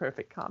 this is the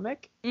perfect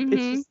comic. Mm-hmm.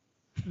 It's just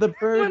the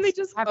birds when they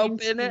just having open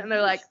tea. it and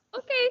they're like,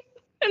 okay,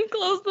 and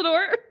close the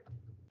door.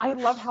 I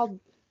love how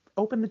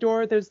open the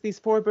door, there's these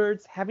 4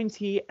 birds having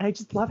tea, and I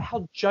just love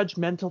how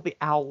judgmental the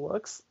owl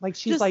looks. Like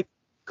she's like,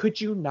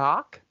 could you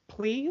knock,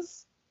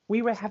 please?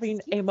 We were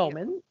having a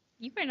moment.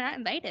 You were not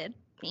invited.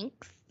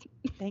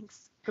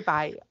 Thanks.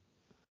 Goodbye.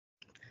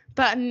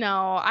 But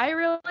no, I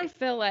really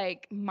feel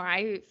like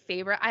my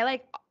favorite, I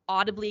like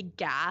audibly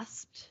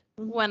gasped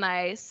when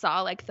I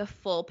saw like the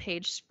full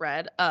page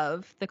spread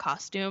of the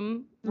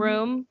costume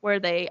room where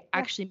they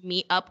actually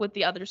meet up with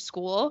the other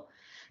school.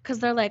 Because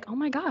they're like, oh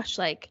my gosh,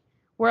 like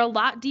we're a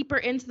lot deeper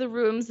into the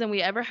rooms than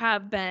we ever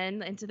have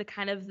been, into the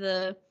kind of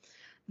the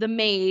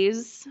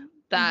maze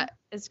that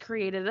is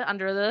created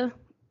under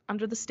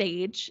the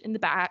stage in the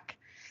back.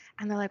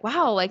 And they're like,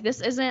 wow, like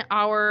this isn't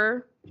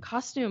our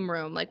costume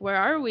room. Like, where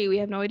are we? We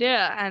have no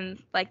idea.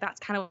 And like that's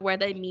kind of where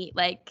they meet,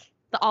 like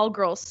the all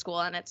girls school,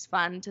 and it's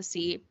fun to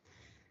see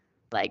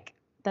like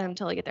them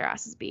totally get their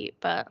asses beat.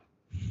 But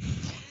it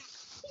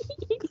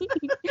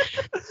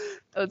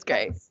was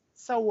great.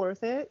 So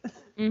worth it.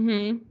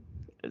 It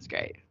was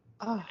great.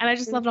 Oh, and I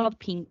just loved all the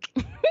pink.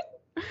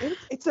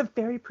 It's a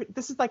very pretty.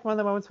 This is like one of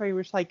the moments where you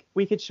wish like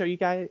we could show you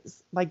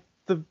guys like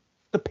the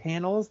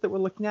panels that we're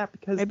looking at,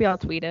 because maybe I'll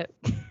tweet it.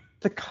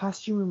 The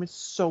costume room is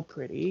so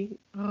pretty.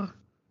 I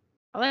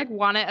like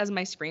want it as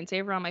my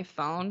screensaver on my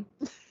phone,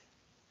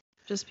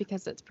 just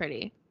because it's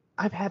pretty.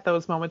 I've had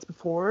those moments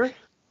before.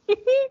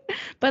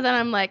 But then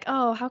I'm like,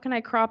 oh, how can I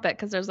crop it?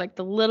 Because there's like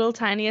the little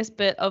tiniest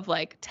bit of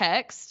like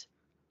text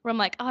where I'm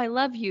like, oh, I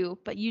love you,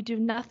 but you do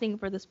nothing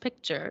for this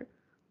picture.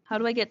 How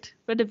do I get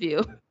rid of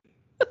you?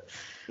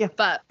 Yeah,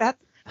 but that's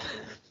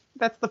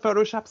the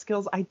Photoshop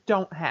skills I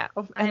don't have,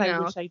 and I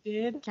wish I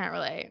did. Can't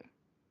relate.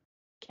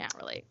 Can't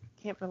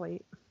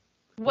relate.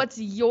 What's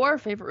your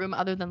favorite room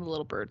other than the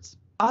little birds?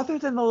 Other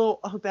than the little,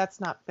 oh, that's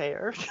not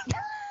fair.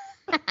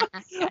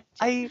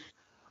 I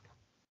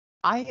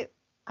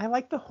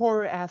like the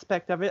horror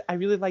aspect of it. I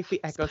really like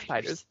the echo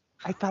spiders.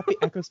 I thought the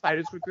echo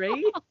spiders were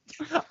great.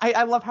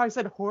 I love how I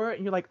said horror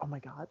and you're like, oh my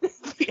god.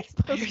 The echo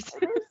spiders.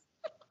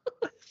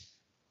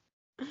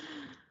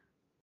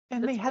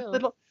 And they had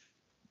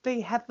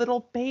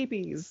little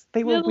babies.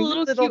 They were wee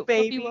little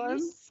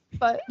babies.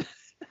 But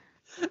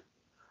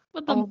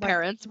the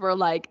parents were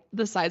like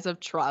the size of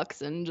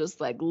trucks and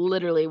just like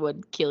literally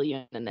would kill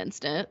you in an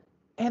instant.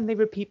 And they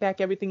repeat back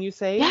everything you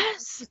say.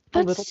 Yes,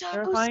 that's so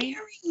terrifying.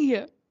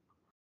 Scary.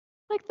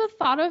 Like the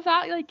thought of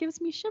that like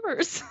gives me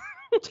shivers.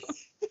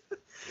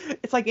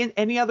 It's like in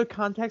any other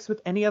context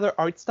with any other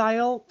art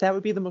style, that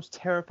would be the most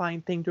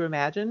terrifying thing to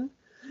imagine.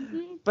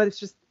 But it's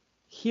just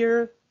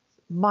here,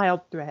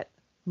 mild threat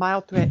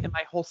in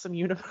my wholesome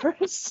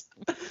universe.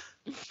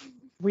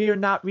 We are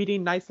not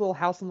reading Nice Little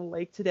House on the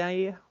Lake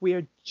today. We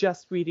are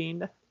just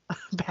reading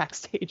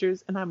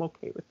Backstagers, and I'm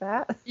okay with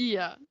that.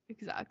 Yeah,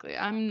 exactly.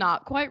 I'm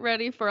not quite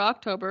ready for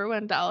October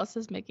when Dallas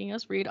is making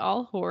us read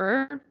all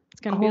horror.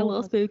 It's gonna be a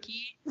little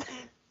spooky.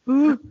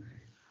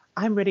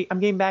 I'm ready. I'm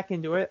getting back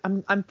into it.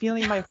 I'm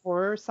feeling my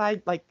horror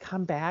side like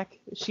come back.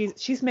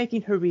 She's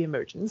making her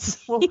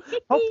reemergence. Well,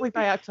 hopefully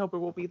by October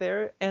we'll be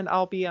there, and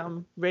I'll be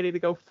ready to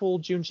go full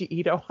Junji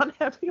Ito on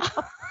everyone.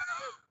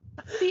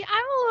 See,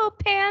 I'm a little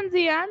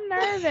pansy. I'm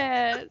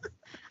nervous.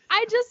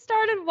 I just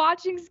started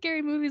watching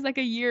scary movies like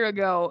a year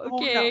ago.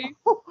 Okay.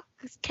 Oh, no.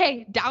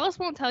 Okay, Dallas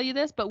won't tell you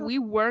this, but we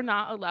were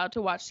not allowed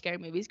to watch scary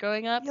movies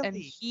growing up, and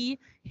he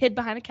hid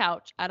behind a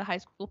couch at a high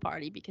school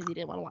party because he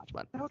didn't want to watch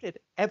one. Noted.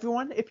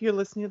 Everyone, if you're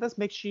listening to this,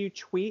 make sure you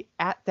tweet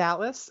at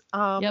Dallas.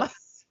 Yep.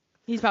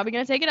 He's probably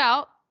gonna take it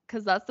out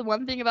because that's the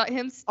one thing about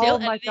him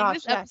still editing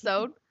this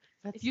episode.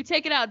 If you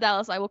take it out,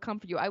 Dallas, I will come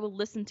for you. I will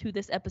listen to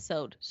this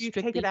episode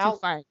strictly to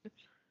find.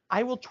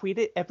 I will tweet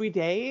it every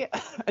day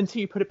until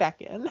you put it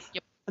back in.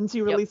 Yep. Until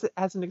you release it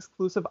as an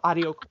exclusive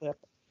audio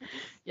clip.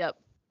 Yep.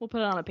 We'll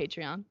put it on a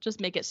Patreon.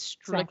 Just make it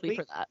strictly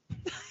for that.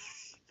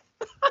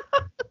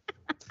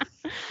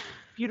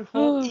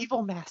 Beautiful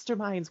evil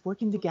masterminds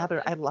working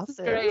together. I love this.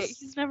 Great.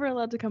 He's never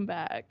allowed to come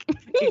back.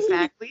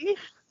 Exactly.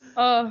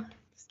 Oh,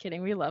 just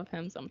kidding. We love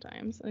him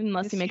sometimes.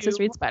 Unless he makes us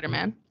read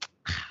Spider-Man.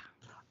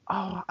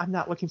 Oh, I'm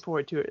not looking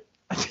forward to it.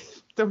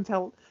 Don't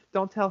tell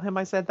him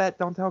I said that.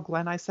 Don't tell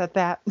Glenn I said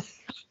that.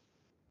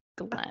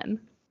 Glenn.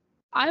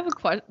 I have a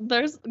question.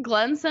 There's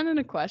Glenn sent in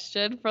a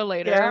question for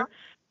later. Yeah.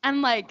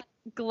 And like,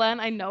 Glenn,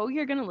 I know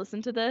you're going to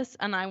listen to this,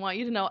 and I want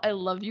you to know I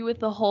love you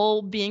with the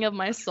whole being of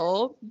my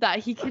soul, that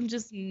he can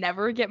just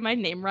never get my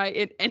name right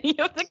in any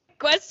of the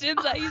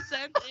questions that he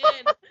sent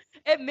in.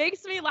 It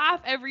makes me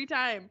laugh every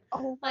time.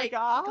 Oh my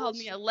gosh. He called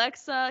me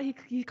Alexa.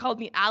 He called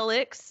me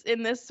Alex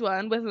in this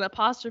one with an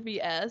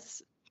apostrophe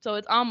S. So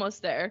it's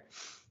almost there.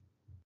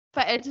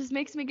 But it just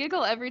makes me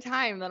giggle every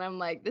time that I'm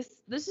like, this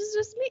is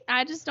just me.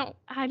 I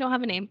don't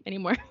have a name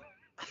anymore.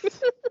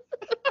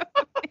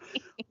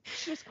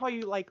 Just call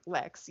you like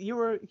Lex.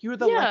 You're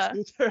the Lex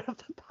Luthor of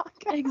the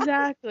podcast.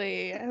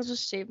 Exactly. I'll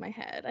just shave my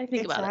head. I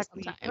think about it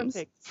sometimes.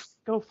 Perfect.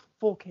 Go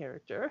full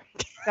character.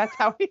 That's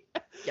how we.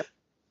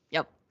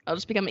 Yep. I'll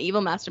just become an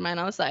evil mastermind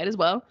on the side as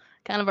well.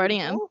 Kind of already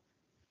am.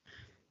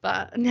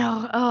 But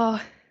no,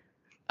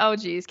 oh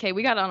geez, Kay,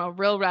 we got on a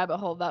real rabbit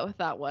hole with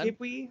that one. Did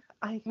we?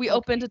 We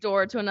opened a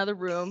door to another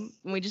room,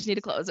 and we just need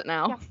to close it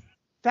now. Yeah.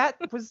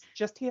 That was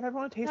just to give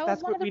everyone a taste.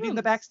 That's what reading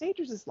the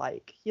Backstagers is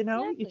like. You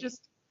know, exactly. You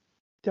just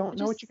don't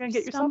know what you're gonna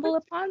get yourself into. Stumble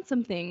upon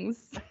some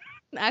things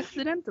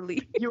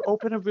accidentally. You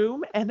open a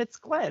room and it's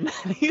Glenn.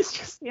 And he's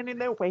just standing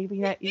there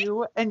waving at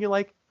you, and you're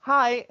like,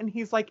 "Hi," and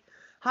he's like,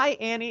 "Hi,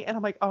 Annie," and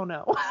I'm like, "Oh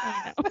no."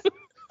 I know.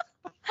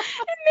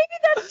 And maybe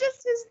that's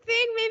just his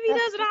thing. Maybe he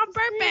does it on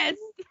purpose.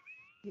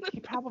 He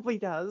probably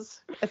does.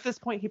 At this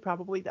point, he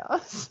probably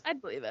does.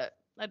 I'd believe it.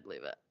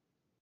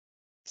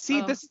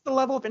 See, this is the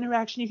level of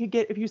interaction you could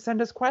get if you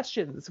send us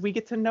questions. We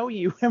get to know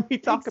you and we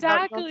talk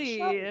about it on the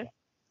show.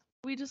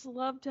 We just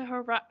love to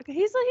harass.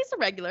 He's a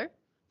regular.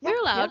 We're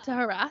allowed to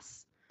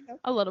harass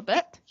a little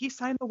bit. He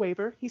signed the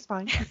waiver. He's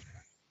fine.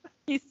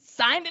 He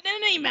signed it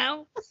in an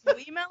email. You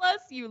email us,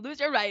 you lose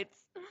your rights.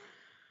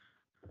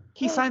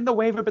 He signed the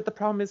waiver, but the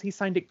problem is he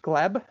signed it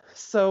Gleb.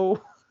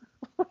 So.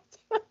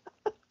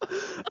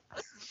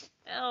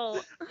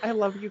 I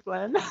love you,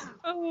 Glenn.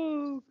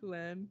 Oh,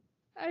 Glenn.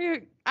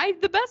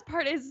 The best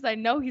part is I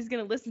know he's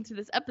gonna listen to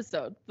this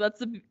episode. That's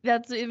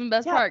the even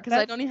best part, because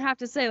I don't even have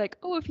to say like,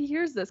 oh, if he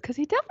hears this, because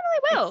he definitely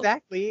will.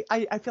 Exactly.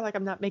 I feel like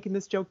I'm not making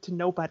this joke to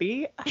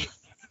nobody.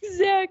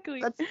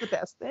 Exactly. That's the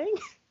best thing.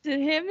 To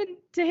him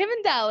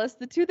and Dallas,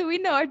 the two that we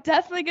know are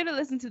definitely gonna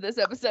listen to this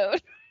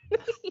episode.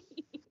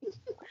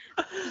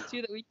 The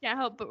two that we can't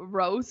help but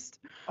roast.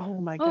 Oh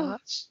my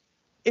gosh.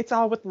 It's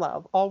all with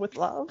love. All with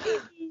love.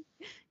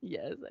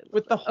 Yes.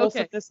 With the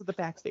wholesomeness of the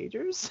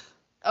Backstagers.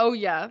 Oh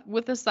yeah,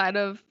 with the side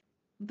of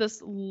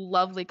this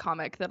lovely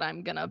comic that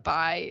I'm gonna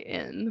buy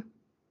in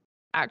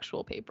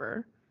actual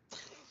paper.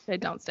 They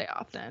don't stay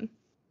often.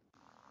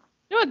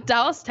 You know what?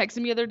 Dallas texted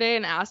me the other day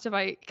and asked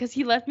because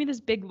he left me this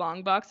big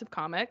long box of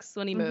comics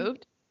when he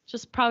moved,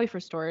 just probably for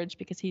storage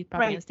because he's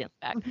probably gonna steal it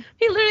back.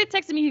 He literally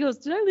texted me. He goes,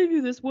 "Did I leave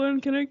you this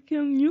one? Can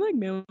you like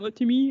mail it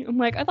to me?" I'm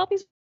like, I thought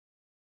these.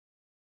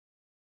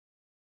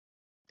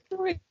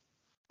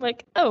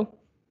 Like, oh,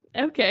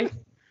 okay.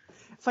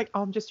 It's like,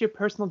 just your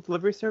personal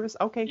delivery service?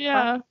 Okay.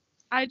 Yeah. Fine.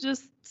 I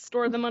just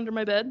store them under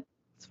my bed.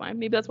 It's fine.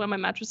 Maybe that's why my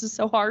mattress is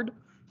so hard.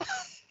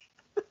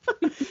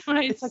 It's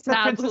like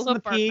the Princess and the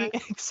Pea,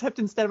 except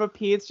instead of a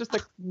pea, it's just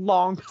a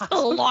long box. A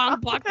long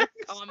box of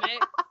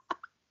comics.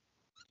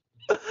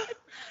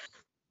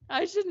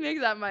 I should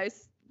make that my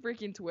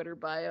freaking Twitter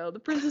bio. The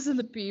Princess and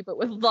the Pea, but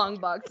with long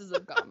boxes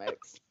of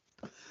comics.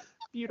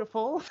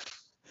 Beautiful.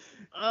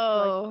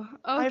 Oh,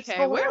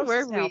 okay. Where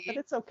were we? Now, but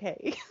it's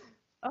okay.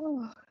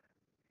 Oh.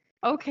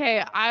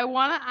 Okay, I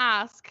want to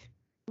ask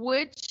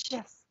which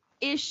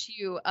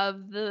issue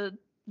of the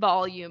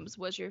volumes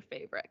was your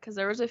favorite? Because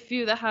there was a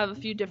few that have a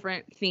few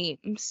different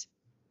themes.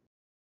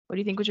 What do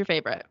you think was your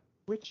favorite?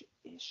 Which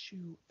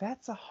issue?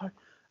 That's a hard...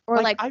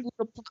 Or like a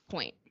plot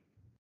point.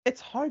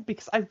 It's hard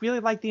because I really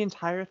like the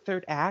entire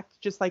third act,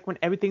 just like when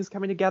everything's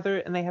coming together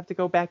and they have to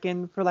go back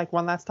in for like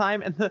one last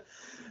time. And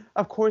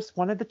of course,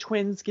 one of the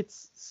twins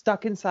gets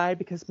stuck inside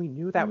because we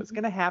knew that was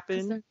going to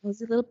happen.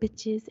 Those are little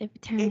bitches every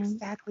time.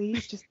 Exactly.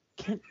 Just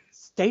can't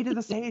stay to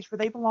the stage where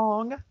they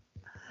belong.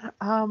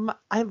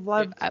 I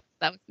loved... That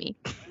was me.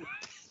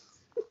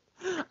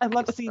 I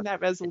love seeing that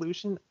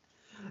resolution.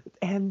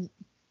 And,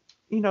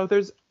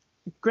 there's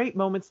great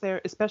moments there,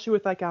 especially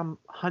with like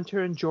Hunter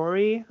and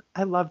Jory.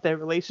 I love their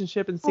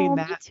relationship and seeing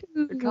that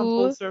come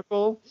full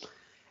circle.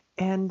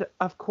 And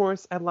of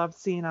course, I love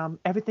seeing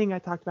everything I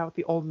talked about with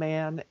the old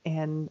man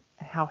and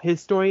how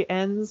his story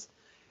ends.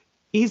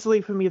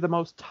 Easily for me the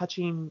most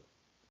touching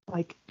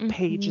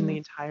page in the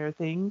entire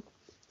thing.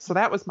 So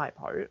that was my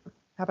part.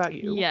 How about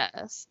you?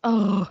 Yes.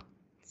 Oh,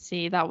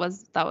 see, that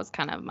was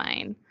kind of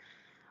mine.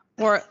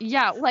 Or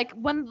yeah, I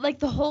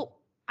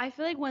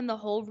feel like when the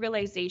whole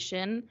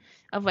realization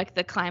of like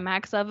the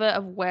climax of it,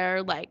 of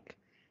where like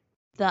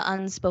the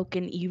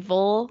unspoken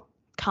evil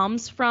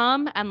comes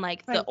from and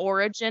like the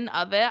origin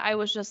of it, I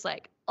was just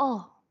like,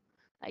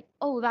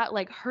 that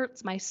like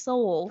hurts my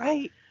soul.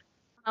 Right.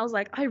 I was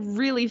like, I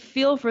really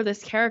feel for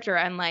this character.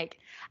 And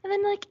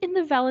then like in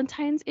the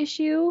Valentine's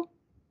issue,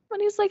 when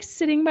he's like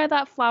sitting by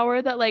that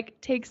flower that like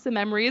takes the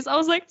memories, I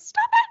was like,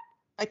 stop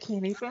it. I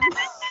can't even.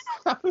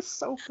 That was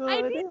so good.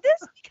 I need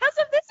this because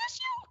of this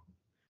issue.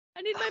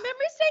 I need my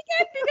memories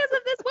taken because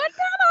of this one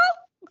panel.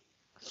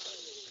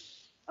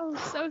 Oh,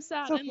 so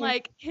sad. Okay. And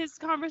like his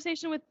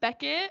conversation with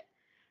Beckett.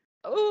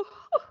 Oh.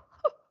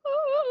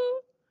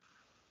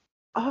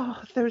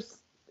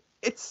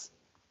 It's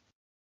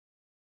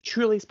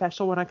truly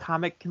special when a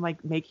comic can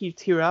like make you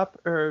tear up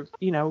or,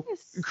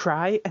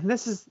 cry. And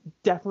this is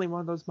definitely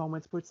one of those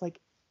moments where it's like,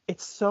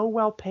 it's so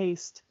well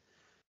paced,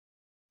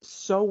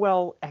 so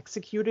well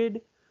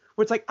executed,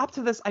 where it's like up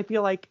to this, I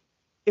feel like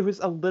it was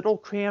a little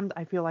crammed.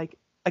 I feel like,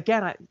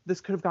 again,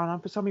 this could have gone on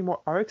for so many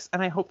more arcs,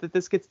 and I hope that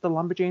this gets the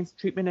Lumberjanes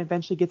treatment and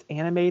eventually gets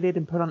animated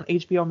and put on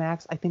HBO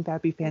Max. I think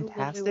that'd be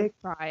fantastic. I would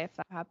cry if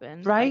that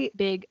happened. Right? Like,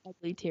 big,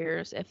 ugly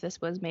tears if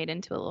this was made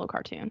into a little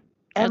cartoon.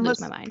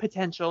 Endless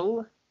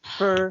potential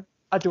for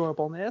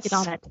adorableness. Get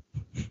on it.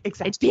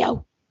 Exactly.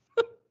 HBO.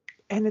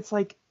 And it's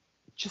like,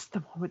 just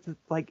the moment that,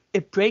 like,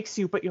 it breaks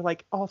you, but you're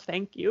like, oh,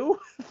 thank you.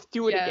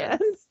 Do it again.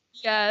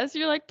 Yes,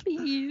 you're like,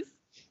 please.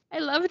 I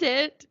loved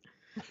it.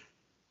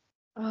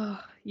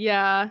 Oh,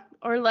 yeah.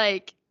 Or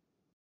like,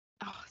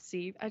 oh,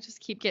 see, I just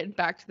keep getting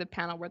back to the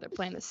panel where they're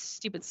playing this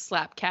stupid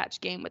slap catch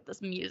game with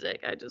this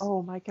music.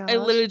 Oh my gosh. I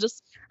literally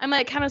I'm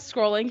like kind of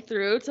scrolling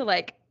through to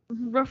like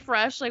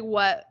refresh like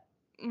what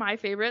my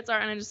favorites are,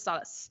 and I just saw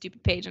that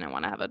stupid page and I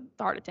want to have a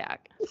heart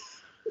attack.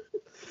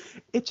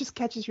 It just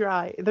catches your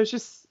eye. There's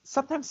just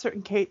sometimes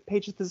certain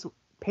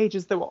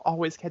pages that will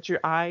always catch your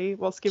eye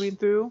while skimming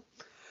through.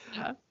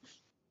 Yeah.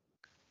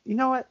 You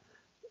know what?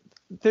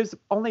 There's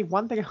only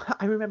one thing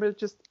I remember.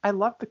 I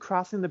loved the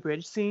crossing the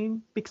bridge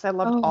scene because I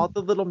loved all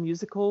the little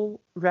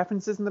musical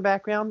references in the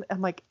background.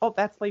 I'm like, oh,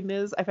 that's Les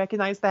Mis. I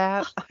recognize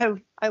that.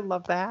 I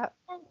love that.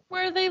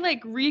 Where they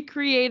like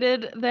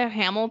recreated the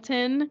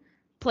Hamilton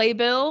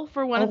playbill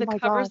for one of the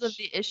covers of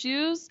the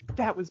issues.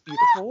 That was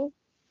beautiful.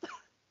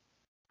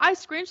 I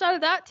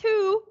screenshotted that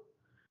too.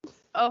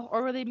 Oh,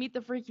 or where they meet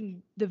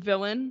the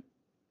villain,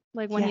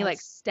 like when he like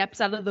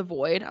steps out of the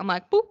void. I'm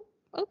like, boop,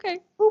 okay,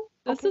 boop,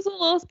 this is a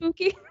little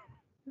spooky.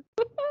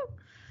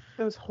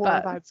 Those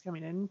horror vibes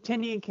coming in.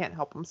 Tinian can't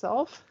help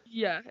himself.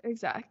 Yeah,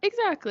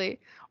 exactly.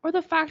 Or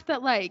the fact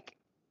that like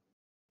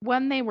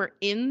when they were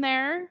in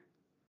there,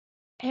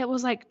 it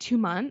was like 2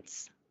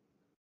 months.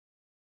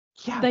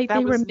 Yeah, they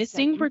were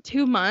missing for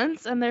 2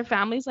 months, and their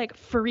families like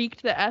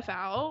freaked the F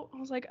out. I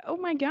was like, oh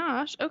my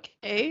gosh,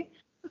 okay.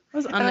 It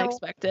was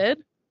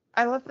unexpected.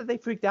 I love that they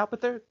freaked out,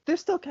 but they're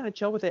still kind of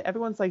chill with it.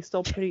 Everyone's like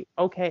still pretty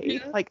okay.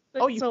 Yeah, like,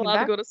 oh, you still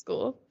allowed to go to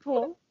school.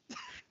 Cool.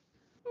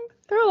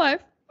 They're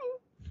alive.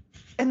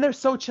 And they're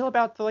so chill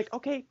about. They're like,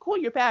 okay, cool,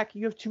 you're back.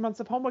 You have 2 months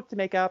of homework to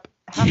make up.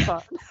 Have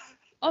fun.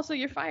 Also,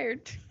 you're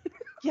fired.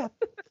 Yeah.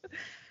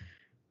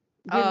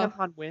 Win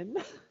upon win.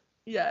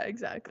 Yeah,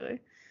 exactly.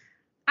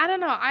 I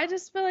don't know. I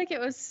just feel like it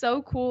was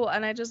so cool,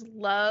 and I just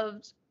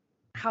loved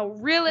how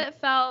real it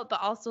felt, but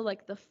also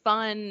like the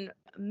fun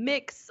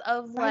mix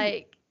of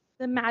like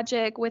the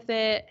magic with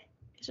it.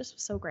 It just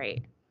was so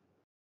great.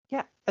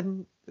 Yeah,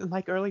 and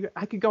like earlier,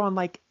 I could go on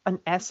like an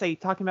essay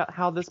talking about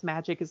how this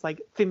magic is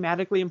like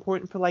thematically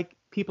important for like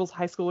people's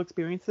high school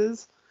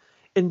experiences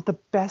in the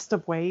best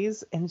of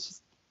ways, and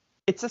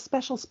it's a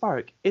special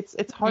spark. It's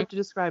hard to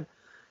describe.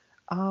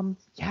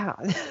 Yeah.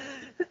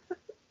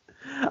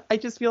 I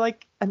just feel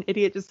like an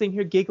idiot just sitting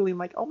here giggling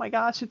like, oh my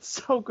gosh, it's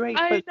so great.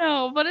 I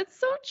know, but it's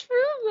so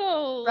true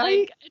though. Right?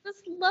 Like, I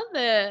just love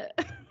it.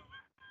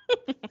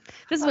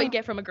 This is what you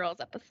get from a girls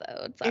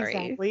episode. Sorry.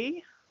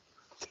 Exactly.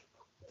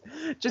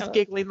 Just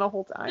giggling the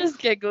whole time. Just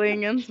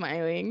giggling and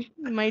smiling.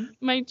 My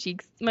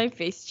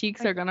face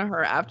cheeks are gonna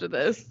hurt after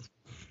this.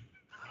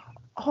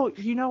 Oh,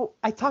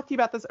 I talked to you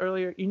about this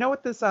earlier. You know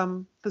what this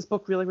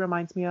book really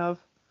reminds me of?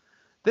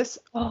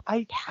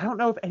 I don't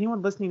know if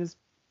anyone listening is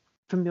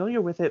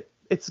familiar with it.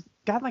 It's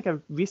got like a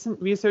recent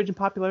resurgence in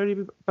popularity,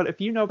 but if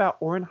you know about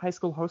Ouran High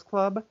School Host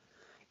Club,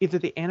 either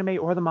the anime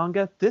or the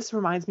manga, this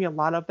reminds me a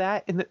lot of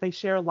that in that they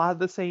share a lot of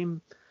the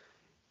same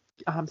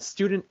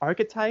student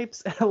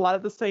archetypes and a lot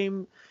of the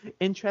same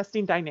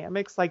interesting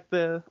dynamics. Like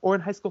the Ouran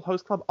High School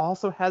Host Club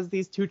also has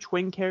these two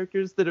twin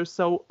characters that are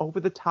so over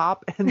the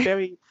top and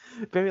very,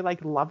 very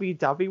like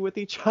lovey-dovey with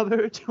each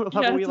other to a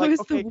level where you're like,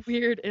 okay, the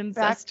weird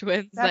incest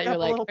twins that you're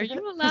like, are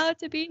you allowed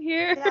to be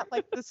here? Yeah,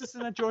 like this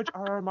isn't a George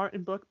R.R.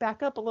 Martin book.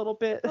 Back up a little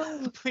bit,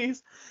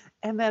 please.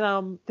 And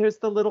then there's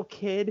the little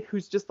kid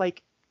who's just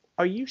like,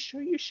 are you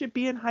sure you should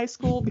be in high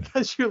school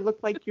because you look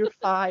like you're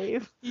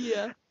 5?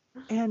 Yeah.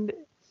 And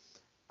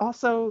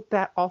also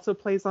that also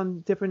plays on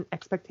different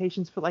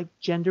expectations for like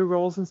gender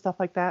roles and stuff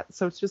like that.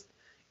 So it's just,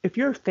 if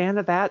you're a fan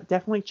of that,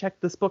 definitely check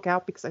this book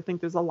out because I think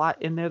there's a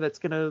lot in there that's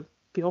going to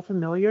feel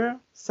familiar.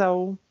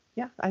 So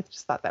yeah, I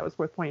just thought that was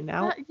worth pointing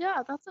out.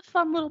 Yeah, that's a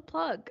fun little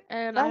plug.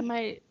 And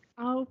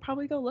I'll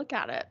probably go look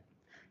at it.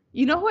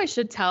 You know who I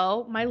should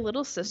tell? My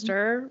little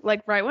sister,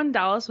 like right when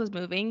Dallas was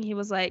moving, he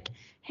was like,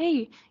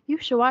 hey, you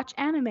should watch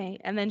anime.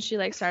 And then she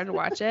like started to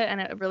watch it and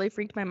it really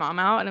freaked my mom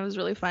out and it was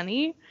really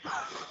funny.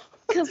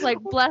 Because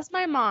like, bless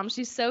my mom,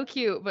 she's so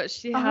cute, but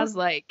she has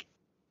like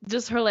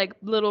just her like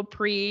little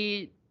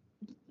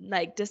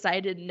like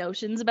decided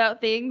notions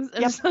about things.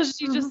 And so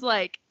she just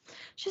like,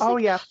 she's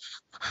like, yeah.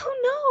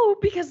 Oh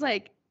no, because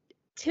like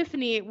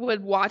Tiffany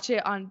would watch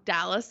it on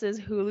Dallas's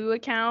Hulu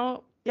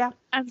account. Yeah.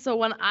 And so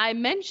when I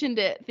mentioned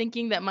it,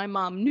 thinking that my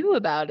mom knew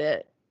about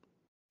it,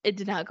 it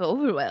did not go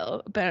over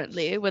well,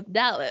 apparently, with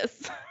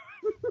Dallas.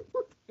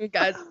 You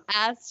guys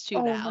ass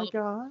chewed out. Oh my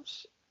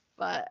gosh.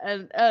 But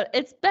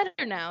it's better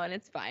now and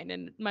it's fine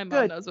and my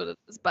mom knows what it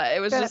is. But it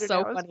was just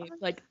so funny.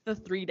 Like the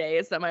 3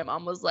 days that my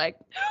mom was like,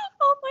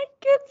 oh, my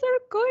kids are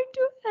going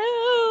to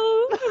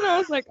hell. And I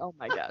was like, oh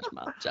my gosh,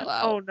 Mom, chill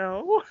out. Oh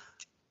no.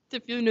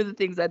 If you knew the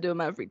things I do in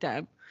my free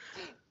time,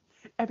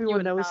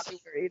 everyone knows. Not be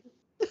worried.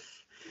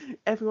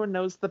 Everyone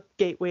knows the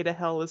gateway to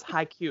hell is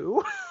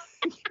Haikyuu.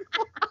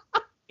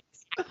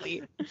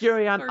 Exactly.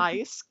 Yuri on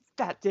Ice.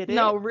 That did it.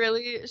 No,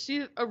 really.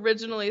 She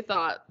originally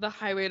thought the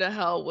highway to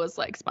hell was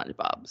like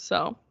SpongeBob.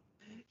 So.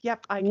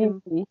 Yep, I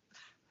can.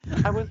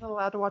 I wasn't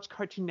allowed to watch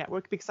Cartoon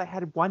Network because I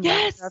had one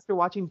Yes. nightmare after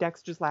watching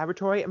Dexter's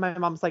Laboratory, and my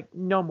mom's like,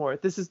 "No more.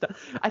 This is done."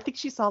 I think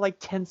she saw like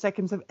 10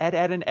 seconds of Ed,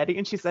 Ed, and Eddie,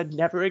 and she said,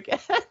 "Never again."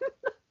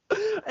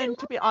 And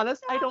to be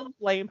honest, I don't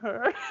blame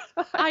her.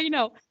 I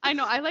know.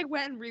 I like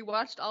went and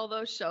rewatched all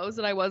those shows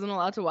that I wasn't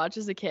allowed to watch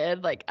as a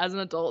kid, like as an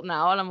adult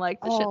now, and I'm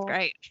like, this shit's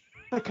great.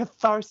 The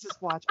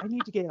catharsis watch. I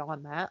need to get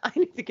on that. I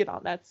need to get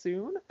on that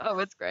soon. Oh,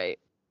 it's great.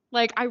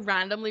 Like I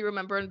randomly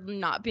remember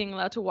not being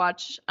allowed to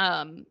watch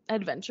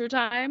Adventure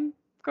Time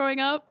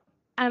growing up,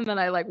 and then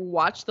I like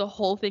watched the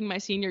whole thing my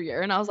senior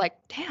year, and I was like,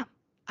 damn,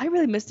 I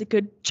really missed a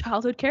good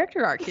childhood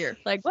character arc here.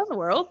 Like, what in the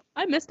world?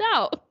 I missed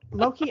out.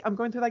 Low-key, I'm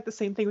going through like the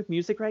same thing with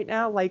music right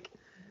now. Like,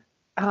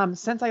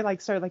 since I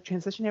like started like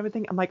transitioning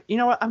everything, I'm like, you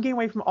know what? I'm getting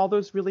away from all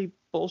those really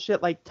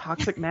bullshit like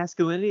toxic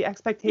masculinity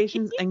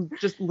expectations and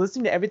just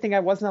listening to everything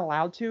I wasn't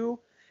allowed to.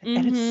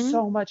 And it's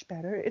so much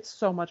better. It's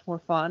so much more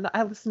fun.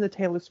 I listen to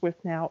Taylor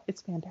Swift now.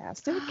 It's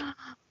fantastic.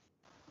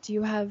 Do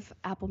you have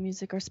Apple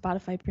Music or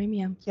Spotify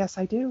Premium? Yes,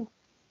 I do.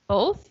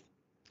 Both?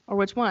 Or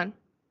which one?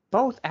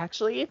 Both,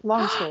 actually.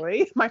 Long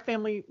story. My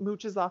family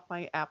mooches off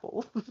my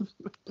Apple.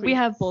 We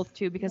have both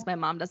too because my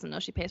mom doesn't know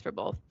she pays for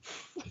both.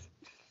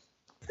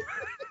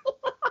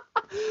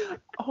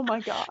 Oh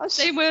my gosh.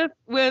 Same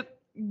with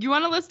you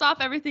want to list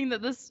off everything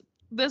that this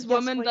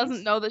woman please.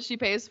 doesn't know that she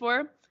pays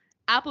for?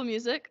 Apple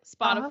Music,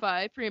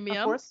 Spotify Premium,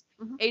 of course.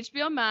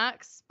 HBO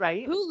Max,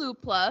 Right. Hulu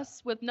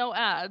Plus with no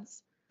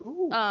ads,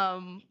 Ooh.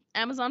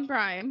 Amazon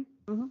Prime,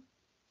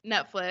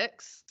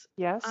 Netflix.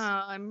 Yes.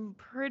 I'm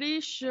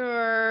pretty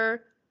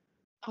sure.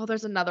 Oh,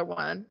 there's another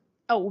one.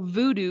 Oh,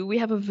 Vudu. We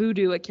have a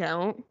Vudu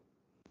account.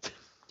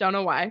 Don't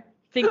know why.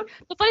 The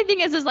funny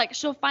thing is like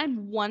she'll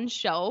find one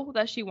show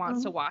that she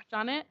wants to watch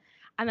on it,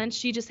 and then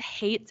she just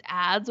hates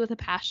ads with a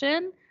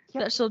passion.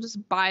 That she'll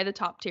just buy the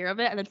top tier of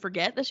it and then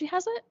forget that she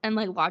has it and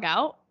like log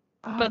out.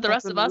 But the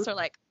rest of us are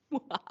like,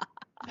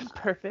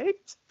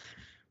 perfect.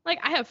 Like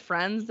I have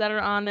friends that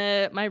are on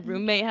it. My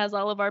roommate has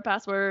all of our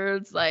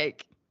passwords.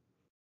 Like,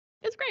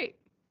 it's great.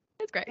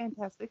 It's great.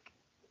 Fantastic.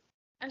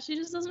 And she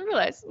just doesn't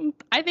realize.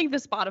 I think the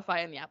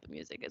Spotify and the Apple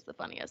Music is the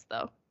funniest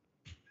though.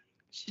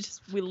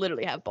 We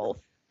literally have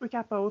both. We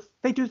got both.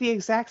 They do the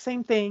exact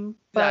same thing.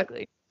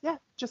 Exactly. Yeah,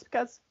 just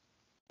because.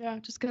 Yeah,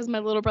 just because my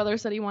little brother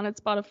said he wanted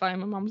Spotify,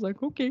 and my mom's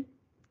like, okay.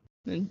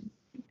 And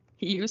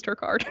he used her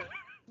card.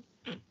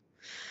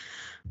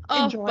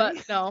 Enjoy.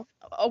 But no.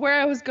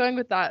 Where I was going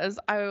with that is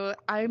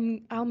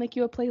I'll make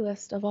you a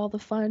playlist of all the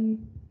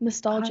fun,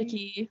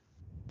 nostalgic-y,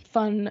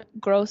 fun,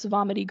 gross,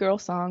 vomity girl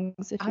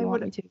songs if you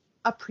want me to.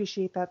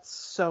 Appreciate that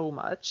so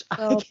much.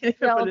 I'll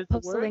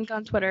post a link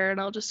on Twitter and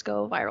I'll just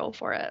go viral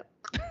for it.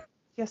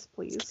 Yes,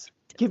 please.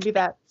 Give me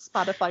that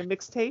Spotify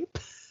mixtape.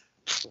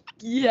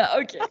 Yeah,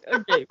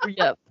 okay.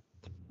 Yep.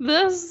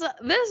 This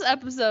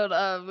episode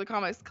of the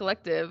Comics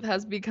Collective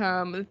has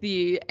become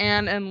the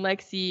Anne and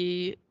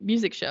Lexi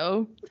music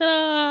show.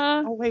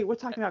 Ta-da! Oh wait, we're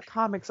talking about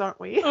comics, aren't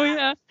we? Oh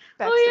yeah.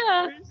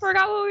 Backstagers.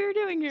 Forgot what we were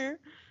doing here.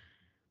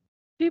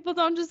 People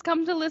don't just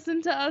come to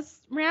listen to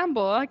us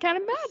ramble. I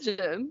can't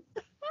imagine.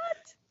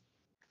 What?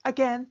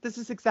 Again, this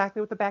is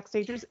exactly what the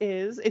Backstagers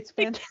is. It's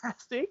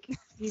fantastic.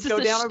 You go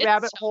a down a shit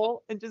rabbit show.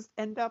 hole and just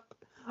end up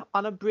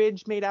on a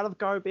bridge made out of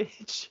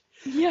garbage.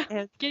 Yeah.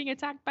 And getting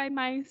attacked by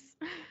mice.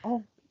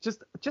 oh,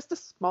 just a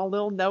small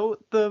little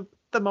note. The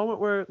moment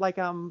where like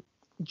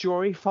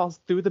Jory falls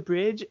through the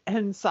bridge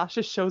and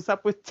Sasha shows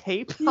up with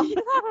tape. Yeah.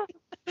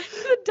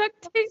 The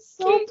duct tape.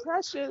 So king.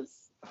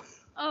 precious.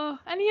 Oh,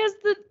 and he has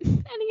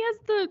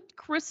the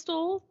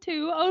crystal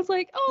too. I was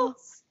like, oh.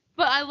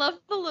 But I love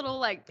the little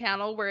like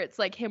panel where it's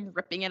like him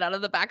ripping it out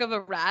of the back of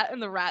a rat,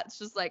 and the rat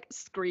just like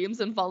screams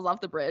and falls off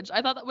the bridge.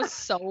 I thought that was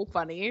so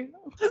funny.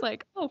 I was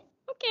like, oh,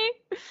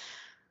 okay.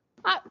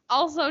 That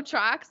also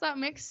tracks. That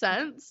makes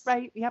sense.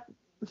 Right. Yep.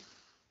 It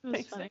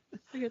was funny.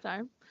 It's a good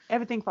time.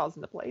 Everything falls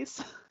into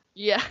place.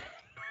 Yeah.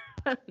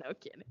 No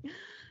kidding.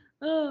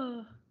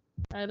 Oh,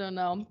 I don't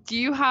know. Do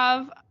you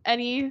have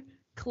any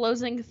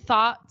closing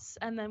thoughts,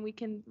 and then we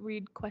can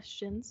read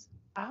questions?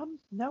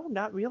 No,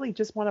 not really.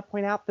 Just want to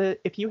point out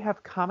that if you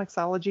have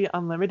Comixology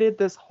Unlimited,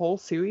 this whole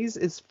series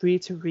is free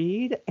to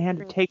read,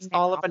 and it takes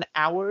all of an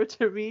hour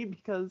to read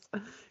because,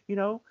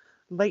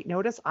 late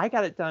notice. I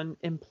got it done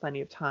in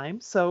plenty of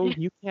time, so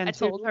you can. I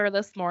told her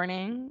this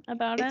morning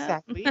about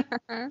exactly. it.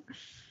 Exactly.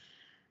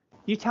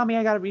 You tell me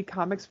I got to read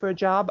comics for a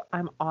job,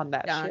 I'm on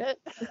that shit.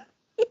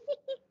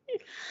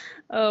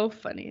 Oh,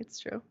 funny. It's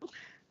true.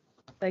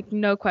 Like,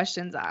 no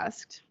questions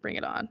asked. Bring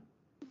it on.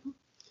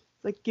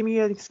 Like, give me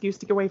an excuse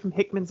to get away from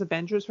Hickman's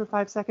Avengers for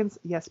 5 seconds.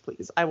 Yes,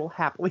 please. I will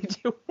happily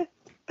do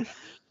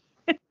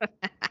it.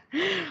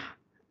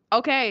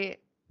 Okay.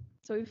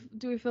 So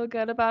do we feel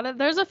good about it?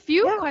 There's a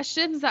few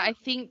questions that I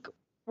think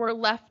were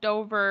left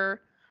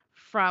over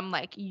from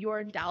like your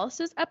and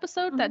Dallas's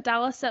episode that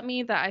Dallas sent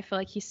me that I feel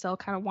like he still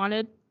kind of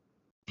wanted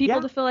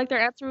people to feel like their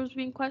answer was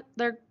being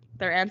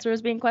their answer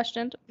is being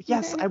questioned.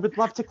 Yes, I would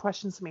love to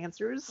question some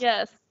answers.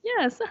 Yes.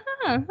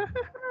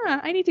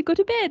 I need to go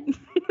to bed.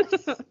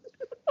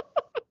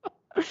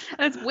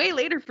 And it's way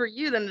later for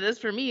you than it is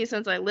for me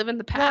since I live in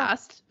the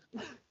past.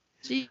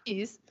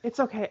 Jeez. It's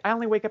okay. I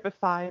only wake up at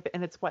 5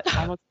 and it's what,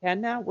 almost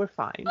 10 now? We're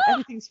fine.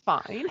 Everything's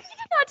fine. You did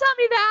not tell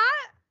me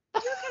that.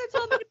 You could have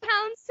told me to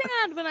pound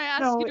sand when I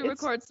asked No, you to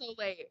it's record so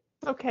late.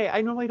 okay.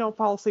 I normally don't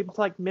fall asleep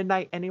until like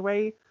midnight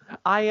anyway.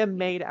 I am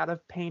made out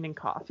of pain and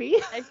coffee.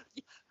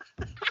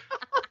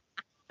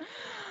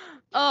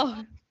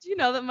 Oh, do you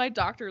know that my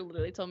doctor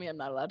literally told me I'm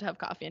not allowed to have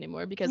coffee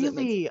anymore because it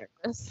makes me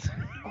nervous?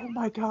 Oh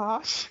my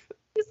gosh.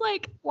 He's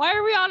like, why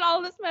are we on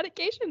all this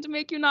medication to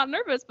make you not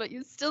nervous, but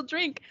you still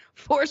drink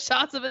 4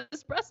 shots of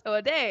espresso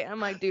a day? I'm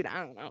like, dude,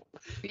 I don't know.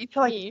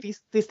 Like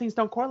these things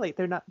don't correlate.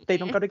 They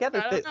don't go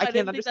together. I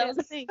can't understand. That was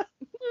a thing.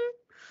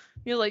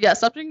 He was like, yeah,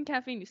 stop drinking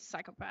caffeine, you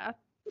psychopath.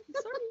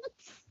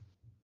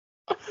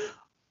 Sorry.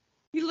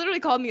 He literally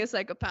called me a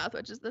psychopath,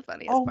 which is the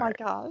funniest part. Oh my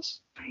gosh.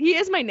 He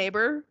is my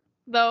neighbor,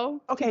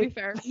 though. Okay. To be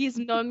fair, he's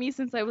known me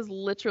since I was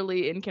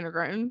literally in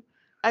kindergarten.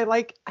 I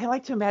like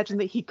to imagine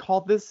that he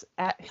called this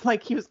at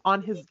like he was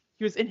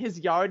in his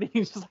yard and he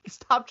was just like,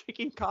 stop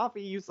drinking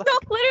coffee. He was like, no,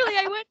 literally,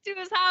 I went to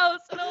his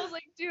house and I was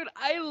like, dude,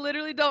 I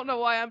literally don't know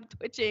why I'm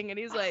twitching. And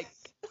he's like,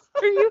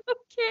 are you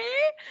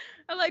okay?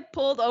 I like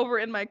pulled over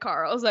in my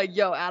car. I was like,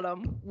 yo,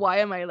 Adam, why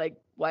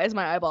is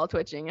my eyeball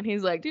twitching? And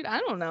he's like, dude, I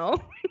don't know.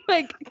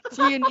 Like,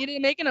 do you need to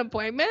make an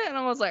appointment? And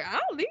I was like, I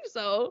don't think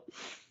so.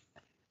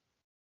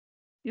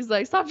 He's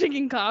like, stop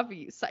drinking coffee,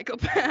 you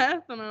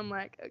psychopath. And I'm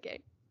like,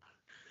 okay.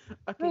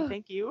 Okay,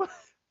 thank you.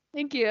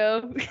 Thank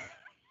you.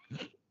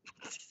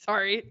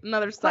 Sorry,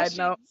 another side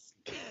note.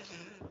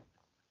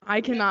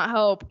 I cannot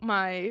help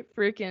my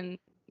freaking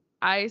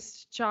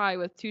iced chai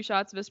with 2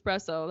 shots of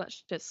espresso. That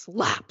shit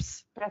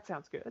slaps. That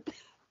sounds good.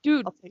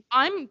 Dude,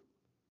 I'm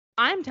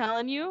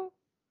telling you,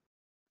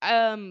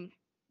 Starbucks,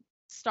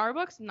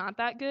 not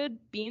that good.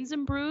 Beans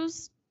and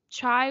brews,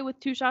 chai with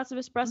 2 shots of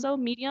espresso,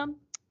 medium,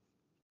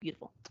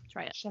 beautiful.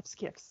 Try it. Chef's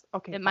kiss.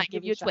 Okay. It might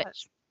give you a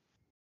twitch.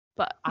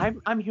 But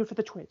I'm here for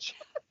the twitch.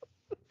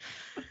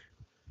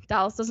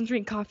 Dallas doesn't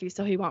drink coffee,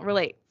 so he won't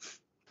relate.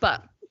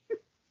 But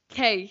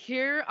okay,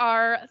 here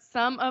are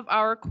some of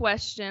our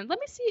questions. Let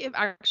me see if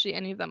actually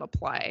any of them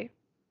apply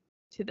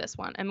to this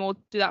one, and we'll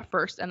do that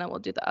first, and then we'll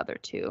do the other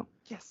 2.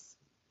 Yes.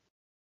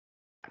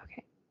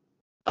 Okay.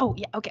 Oh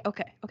yeah. Okay.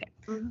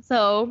 Mm-hmm.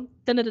 So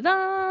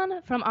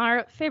dun from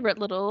our favorite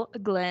little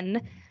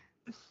Glenn.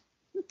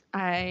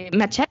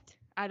 Machet.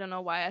 I don't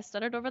know why I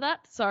stuttered over that.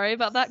 Sorry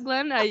about that,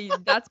 Glenn.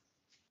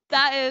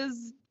 That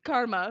is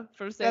karma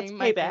for saying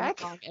my name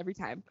wrong every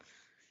time.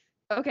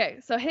 Okay,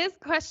 so his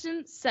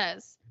question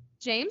says,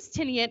 James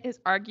Tynion is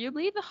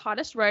arguably the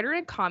hottest writer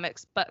in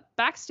comics, but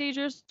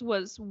Backstagers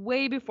was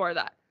way before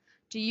that.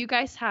 Do you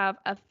guys have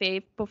a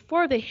fave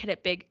before they hit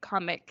it big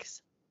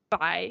comics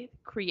by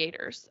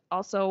creators?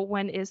 Also,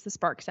 when is the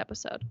Sparks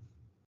episode?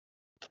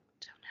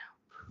 Don't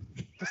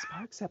know. The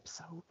Sparks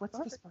episode? What's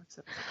the Sparks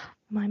episode?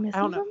 Am I missing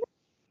something?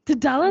 Did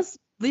Dallas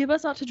leave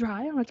us out to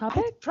dry on a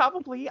topic?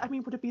 Probably. I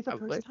mean, would it be the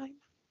first time?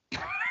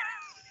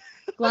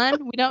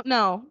 Glenn, we don't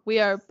know. We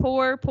are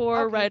poor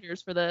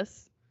writers for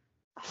this.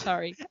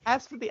 Sorry.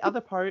 As for the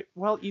other part,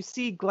 well, you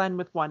see Glenn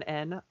with 1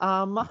 N.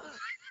 I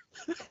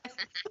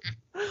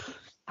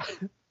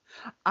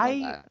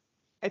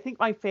think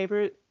my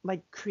favorite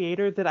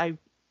creator that I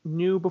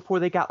knew before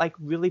they got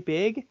really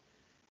big.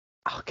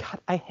 Oh God,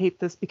 I hate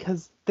this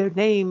because their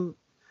name.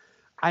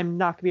 I'm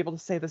not gonna be able to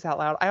say this out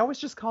loud. I always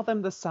just call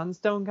them the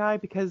Sunstone guy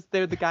because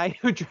they're the guy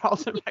who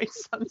draws and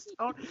writes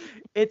Sunstone.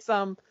 It's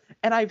and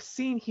I've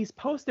seen he's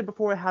posted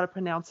before how to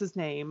pronounce his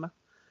name.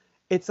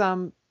 It's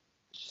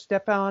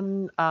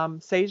Stepan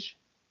Sage.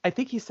 I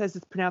think he says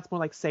it's pronounced more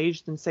like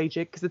Sage than Sajic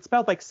because it's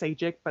spelled like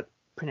Sajic but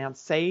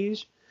pronounced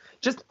Sage.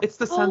 Just it's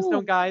the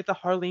Sunstone guy, the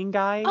Harleen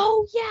guy.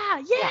 Oh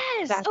yeah,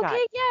 yes. Yeah, okay,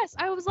 guy. Yes.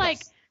 I was like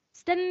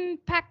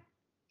Stenpak.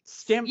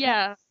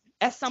 Yeah.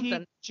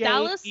 Something.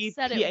 Dallas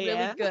said it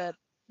really good.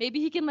 Maybe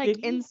he can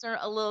insert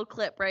a little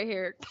clip right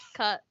here.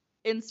 Cut,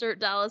 insert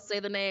Dallas, say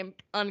the name,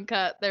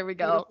 uncut. There we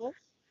go. Beautiful.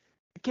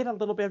 Get a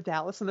little bit of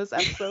Dallas in this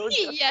episode.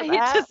 Yeah, he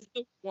just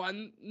has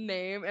 1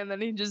 name and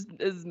then he just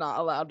is not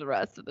allowed the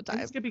rest of the time.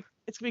 It's gonna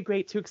be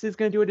great too because he's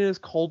gonna do it in his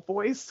cold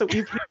voice. So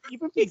even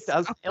if he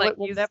does kill it,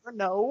 we'll never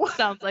know.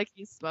 Sounds like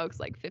he smokes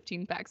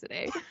 15 packs a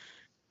day.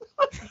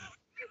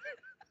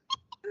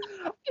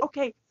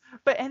 Okay,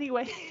 but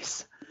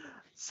anyways,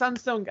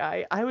 Sunstone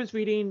guy. I was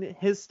reading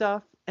his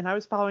stuff and I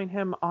was following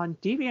him on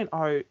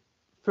DeviantArt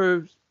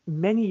for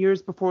many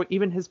years before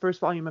even his first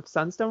volume of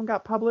Sunstone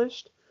got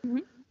published. Mm-hmm.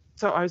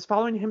 So I was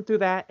following him through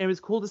that, and it was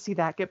cool to see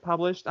that get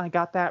published. I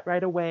got that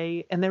right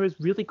away, and it was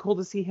really cool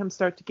to see him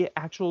start to get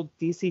actual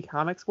DC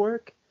Comics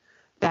work.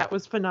 That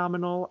was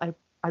phenomenal.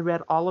 I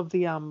read all of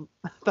the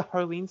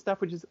Harleen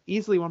stuff, which is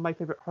easily one of my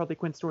favorite Harley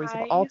Quinn stories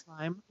of all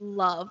time.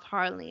 Love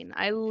Harleen.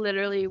 I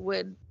literally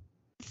would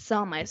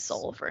sell my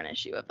soul for an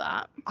issue of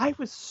that. I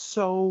was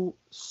so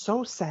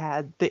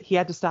sad that he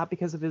had to stop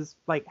because of his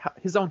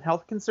own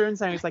health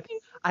concerns. And I was like,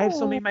 I have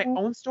so many of my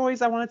own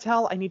stories I want to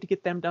tell. I need to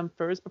get them done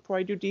first before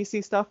I do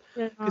DC stuff.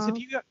 Because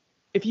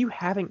if you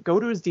haven't, go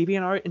to his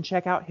DeviantArt and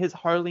check out his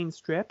Harleen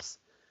strips.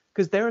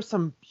 Because there are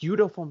some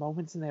beautiful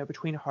moments in there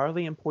between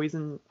Harley and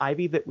Poison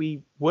Ivy that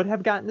we would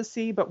have gotten to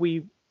see, but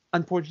we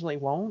unfortunately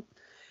won't.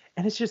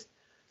 And it's just,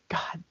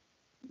 God,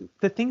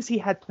 the things he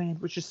had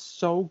planned was just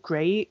so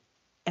great,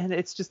 and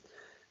it's just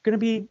going to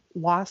be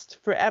lost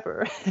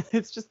forever.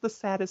 It's just the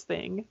saddest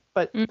thing.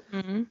 But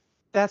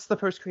that's the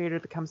first creator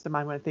that comes to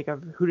mind when I think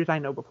of who did I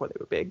know before they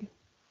were big.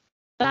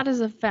 That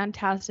is a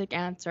fantastic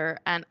answer.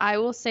 And I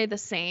will say the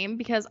same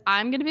because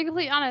I'm going to be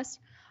completely honest.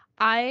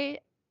 I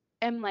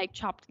am like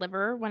chopped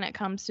liver when it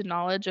comes to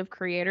knowledge of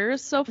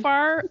creators so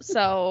far.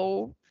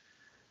 So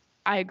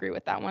I agree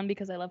with that one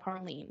because I love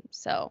Harleen.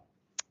 So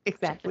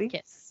exactly.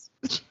 Kiss.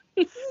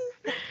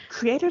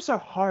 Creators are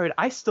hard.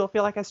 I still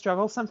feel like I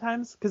struggle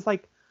sometimes because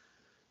like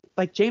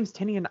James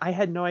Tinian, I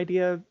had no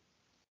idea.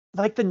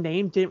 Like the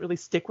name didn't really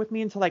stick with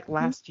me until like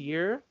last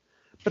year,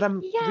 but I'm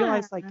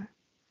realized like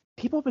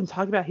people have been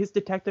talking about his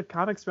Detective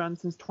Comics run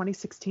since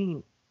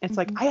 2016. It's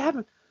like I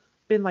haven't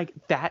been like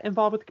that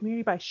involved with the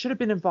community, but I should have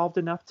been involved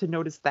enough to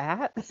notice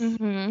that.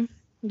 Yeah.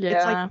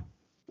 It's like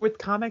with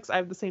comics, I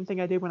have the same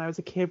thing I did when I was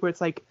a kid, where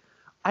it's like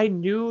I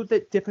knew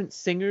that different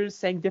singers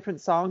sang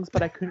different songs,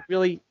 but I couldn't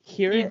really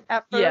hear it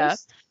at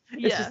first.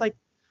 It's just like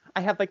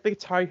I have like the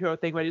Guitar Hero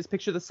thing where I just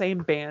picture the same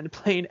band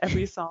playing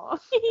every song.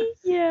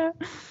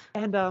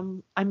 And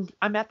I'm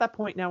at that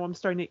point now. I'm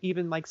starting to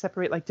even like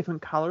separate like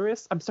different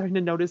colorists. I'm starting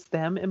to notice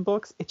them in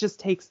books. It just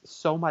takes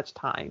so much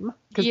time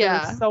because there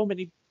are so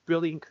many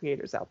brilliant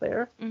creators out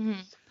there. And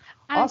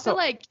also, I feel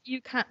like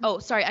you can't. Oh,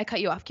 sorry, I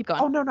cut you off. Keep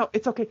going. Oh no,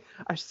 it's okay.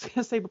 I was just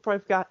gonna say before I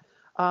forgot.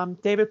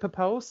 David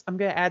Papos, I'm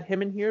going to add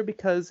him in here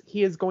because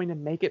he is going to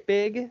make it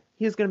big.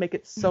 He is going to make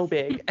it so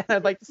big. And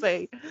I'd like to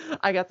say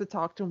I got to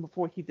talk to him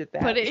before he did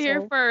that. Put it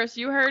here first.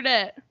 You heard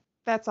it.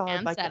 That's all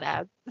I'd like to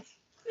add.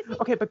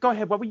 Okay, but go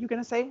ahead. What were you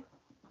going to say?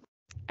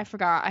 I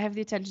forgot. I have the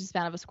attention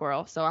span of a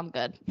squirrel, so I'm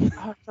good.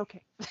 Oh, it's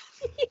okay.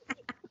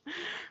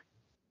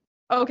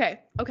 Okay.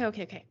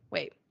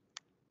 Wait.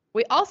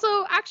 We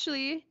also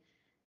actually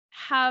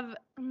have,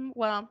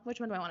 well,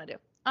 which one do I want to do?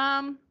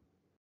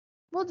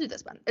 We'll do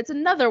this one. It's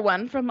another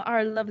one from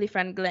our lovely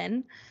friend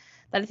Glenn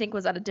that I think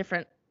was at a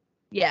different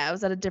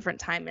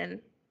time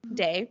and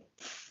day.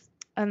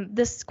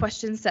 This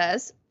question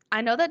says,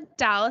 I know that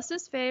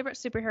Dallas's favorite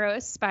superhero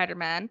is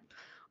Spider-Man,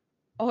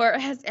 or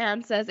as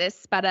Anne says, is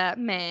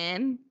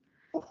Spider-Man.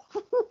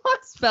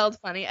 Spelled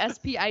funny,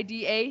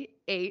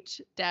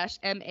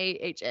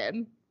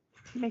 SPIDAH-MAHM.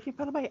 Making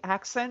fun of my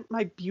accent,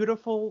 my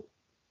beautiful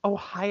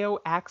Ohio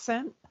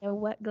accent. You know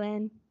what,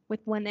 Glenn?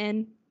 With one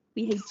N,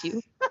 we hate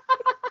you.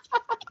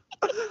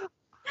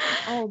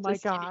 Oh my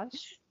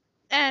gosh.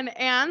 And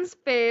Anne's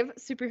fave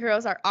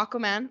superheroes are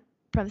Aquaman,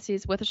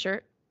 parentheses, with a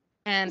shirt,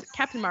 and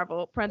Captain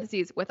Marvel,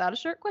 parentheses, without a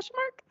shirt, question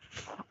mark.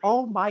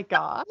 Oh my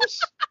gosh.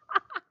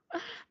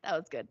 That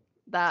was good.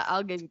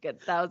 I'll give you good.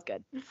 That was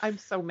good. I'm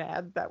so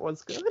mad. That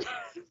was good.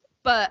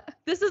 But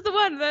this is the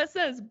one that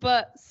says,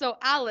 so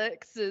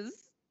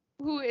Alex's,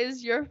 who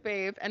is your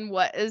fave and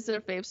what is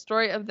their fave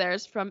story of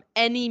theirs from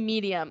any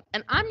medium?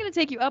 And I'm going to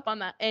take you up on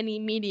that any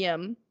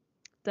medium.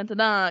 Dun, dun,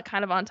 dun,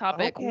 kind of on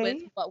topic with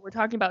what we're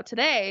talking about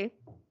today.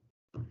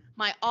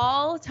 My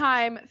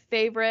all-time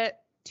favorite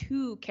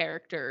 2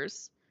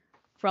 characters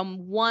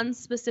from one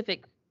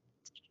specific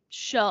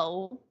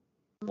show,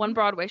 one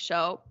Broadway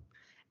show,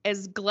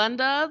 is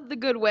Glenda the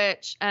Good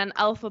Witch and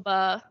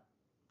Elphaba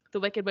the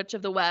Wicked Witch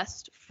of the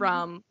West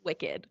from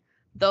Wicked.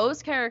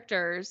 Those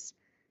characters,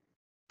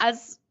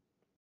 as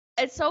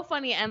it's so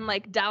funny, and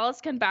like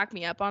Dallas can back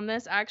me up on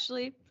this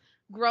actually.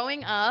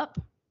 Growing up,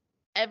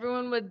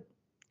 everyone would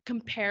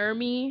compare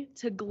me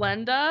to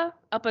Glenda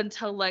up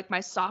until like my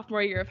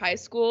sophomore year of high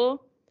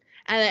school,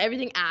 and then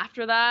everything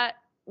after that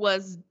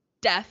was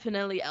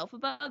definitely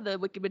Elphaba, the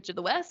Wicked Witch of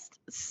the West.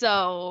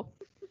 So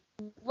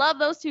love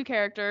those 2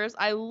 characters.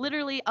 I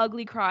literally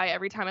ugly cry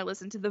every time I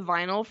listen to the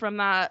vinyl from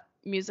that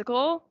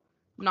musical.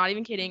 I'm not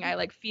even kidding. I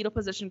like fetal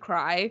position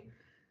cry.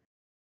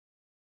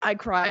 I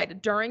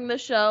cried during the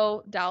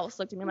show. Dallas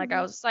looked at me like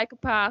I was a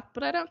psychopath,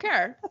 but I don't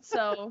care.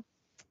 So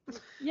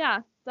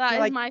yeah,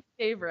 that is my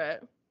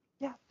favorite.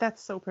 Yeah,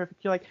 that's so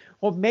perfect. You're like,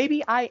 well,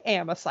 maybe I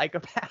am a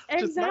psychopath.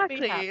 Exactly.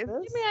 Maybe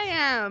I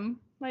am.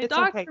 My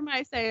doctor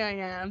might say I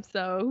am,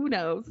 so who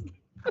knows?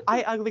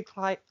 I ugly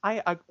cry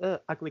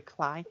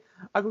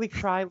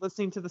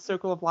listening to The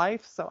Circle of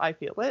Life, so I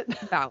feel it.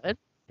 Valid.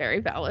 Very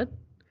valid.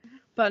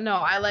 But no,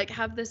 I like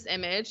have this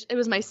image. It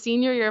was my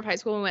senior year of high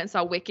school when we went and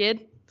saw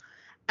Wicked.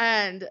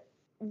 And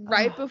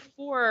right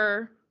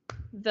before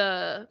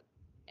the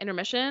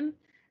intermission,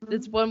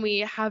 it's when we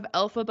have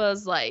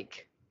Elphaba's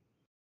like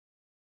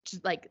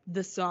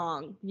the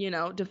song,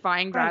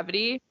 Defying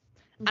Gravity.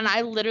 And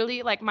I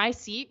literally, like, my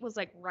seat was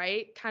like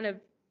right kind of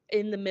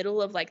in the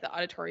middle of like the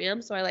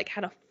auditorium, so I like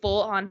had a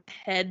full on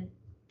head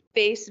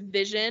face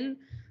vision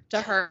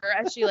to her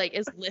as she like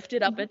is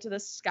lifted up into the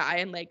sky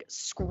and like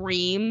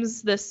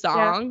screams this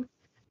song.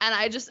 And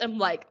I just am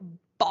like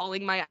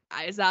bawling my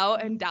eyes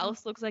out, and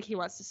Dallas looks like he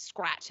wants to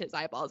scratch his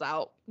eyeballs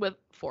out with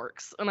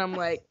forks, and I'm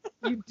like,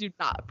 you do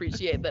not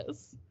appreciate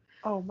this.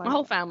 Oh my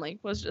whole family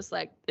was just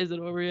like, is it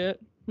over yet?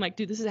 I'm like,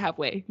 dude, this is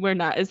halfway.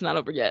 It's not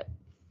over yet.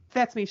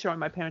 That's me showing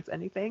my parents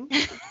anything.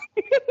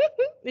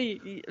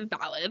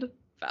 Valid.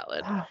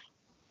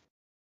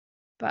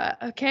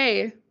 But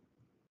okay.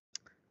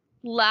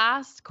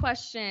 Last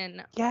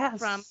question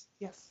from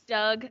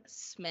Doug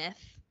Smith.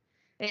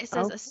 It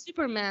says a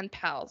Superman's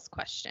pal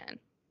question.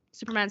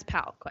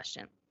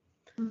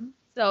 Mm-hmm.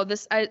 So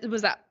this that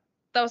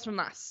was from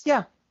us.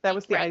 Yeah, that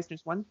was the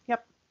Eisner's one.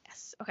 Yep.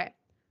 Yes. Okay.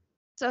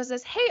 So it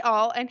says, "Hey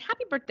all, and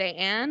happy birthday,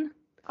 Anne."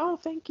 Oh,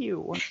 thank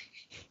you.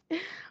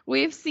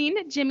 We've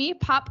seen Jimmy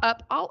pop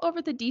up all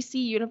over the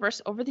DC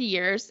universe over the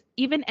years,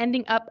 even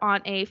ending up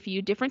on a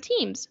few different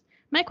teams.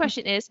 My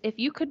question is, if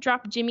you could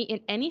drop Jimmy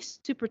in any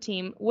super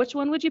team, which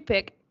one would you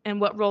pick,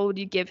 and what role would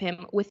you give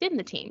him within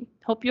the team?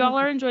 Hope you all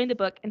are enjoying the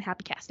book, and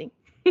happy casting.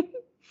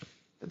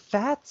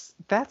 That's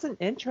an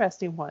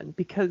interesting one,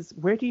 because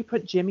where do you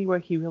put Jimmy where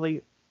he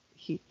really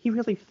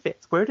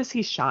fits? Where does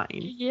he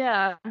shine?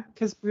 Yeah.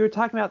 Because we were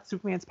talking about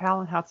Superman's pal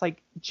and how it's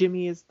like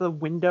Jimmy is the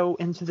window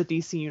into the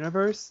DC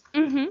universe.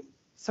 Mm-hmm.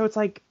 So it's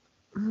like,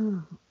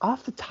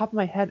 off the top of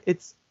my head,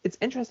 it's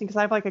interesting because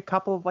I have like a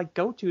couple of like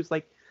go-tos.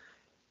 Like,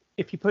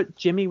 if you put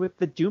Jimmy with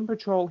the Doom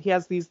Patrol, he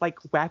has these like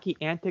wacky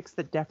antics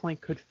that definitely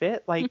could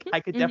fit. Like,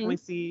 I could definitely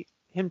see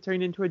him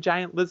turn into a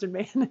giant lizard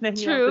man and then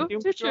the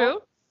Doom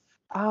Patrol.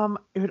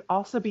 It would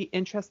also be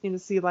interesting to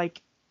see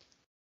like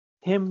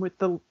him with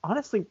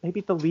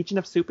maybe the Legion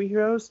of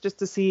Superheroes, just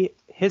to see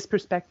his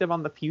perspective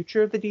on the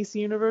future of the DC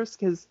universe.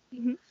 Because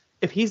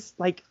if he's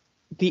like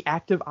the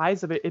active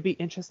eyes of it, it'd be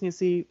interesting to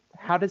see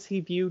how does he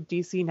view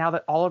DC now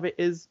that all of it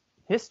is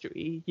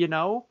history, you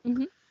know?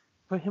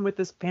 Put him with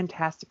this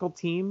fantastical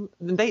team.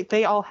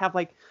 They all have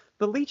like,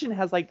 the Legion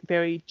has like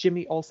very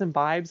Jimmy Olsen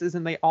vibes,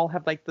 isn't they all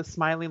have like the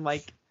smiling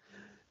like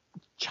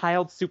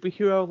child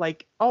superhero,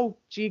 like, oh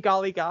gee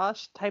golly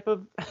gosh type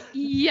of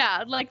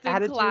like the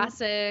attitude.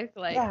 Classic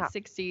like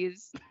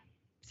 60s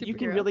superhero. You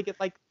can really get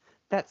like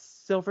that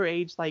Silver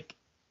Age, like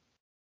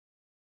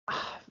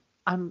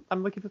I'm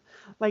looking for,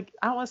 like,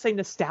 I don't want to say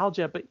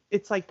nostalgia, but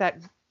it's like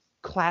that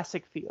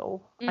classic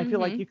feel. I feel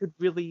like you could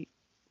really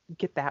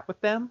get that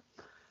with them.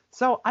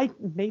 So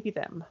maybe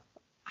them.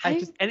 I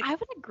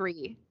would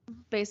agree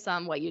based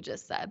on what you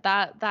just said.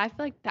 That I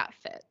feel like that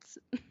fits.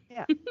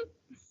 Yeah.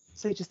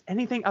 Say just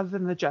anything other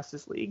than the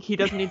Justice League. He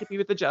doesn't need to be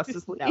with the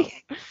Justice League. No.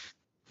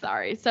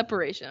 Sorry,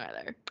 separation right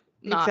there.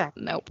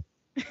 Exactly. Nope.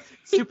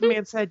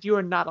 Superman said you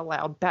are not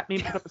allowed.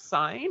 Batman put up a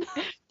sign.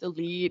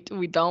 Delete.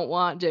 We don't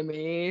want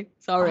Jimmy.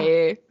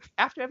 Sorry.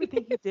 After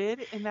everything he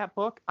did in that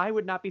book, I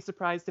would not be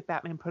surprised if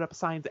Batman put up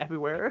signs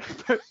everywhere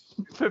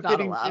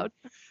not allowed.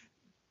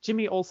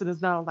 Jimmy Olsen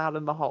is not allowed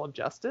in the Hall of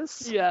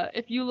Justice. Yeah,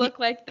 if you look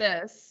like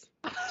this,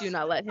 do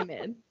not let him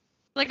in.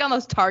 Like on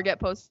those Target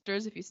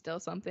posters, if you steal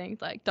something,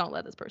 like, don't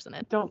let this person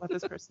in. Don't let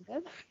this person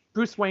in.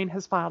 Bruce Wayne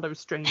has filed a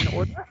restraining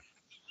order.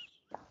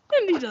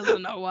 And he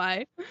doesn't know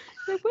why.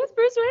 Like, what's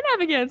Bruce Wayne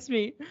have against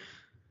me?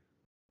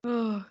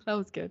 Oh, that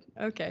was good.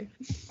 Okay.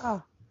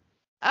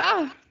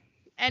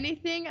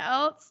 Anything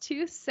else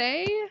to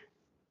say?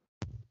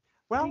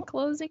 Well, any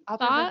closing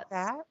other thoughts?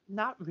 than that,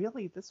 not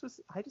really.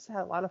 I just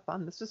had a lot of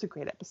fun. This was a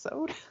great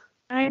episode.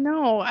 I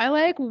know.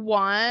 I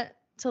want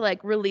to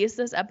release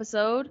this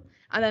episode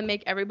and then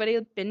make everybody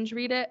binge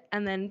read it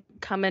and then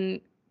come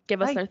and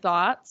give us their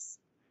thoughts.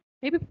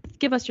 Maybe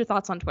give us your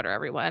thoughts on Twitter,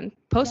 everyone.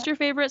 Post your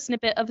favorite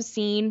snippet of a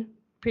scene,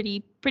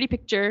 pretty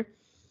picture,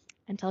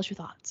 and tell us your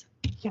thoughts.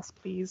 Yes,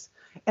 please.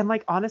 And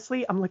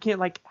honestly, I'm looking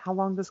at how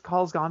long this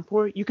call's gone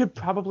for. You could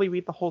probably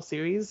read the whole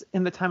series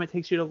in the time it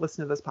takes you to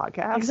listen to this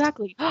podcast.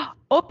 Exactly.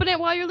 Open it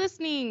while you're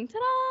listening.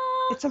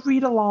 Ta-da! It's a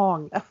read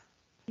along.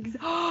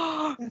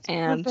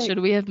 And should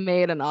we have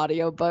made an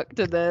audiobook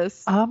to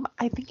this?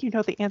 I think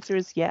the answer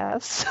is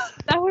yes.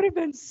 That would have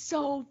been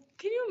so.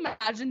 Can you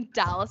imagine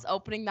Dallas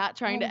opening that,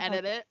 trying to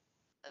edit it?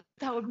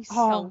 That would be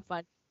so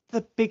fun.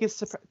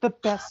 The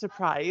best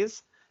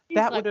surprise.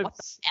 That would have. What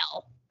the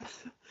hell?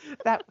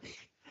 That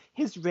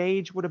his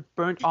rage would have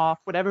burnt off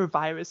whatever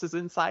virus is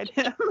inside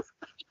him.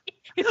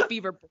 His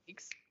fever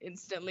breaks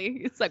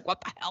instantly. It's like, what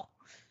the hell?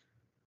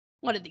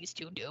 What did these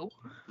two do?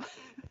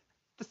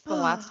 This is the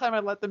last time I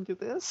let them do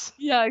this.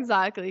 Yeah,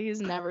 exactly.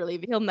 He's never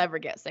leaving. He'll never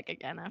get sick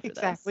again after this.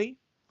 Exactly.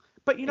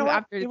 But you know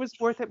what? It was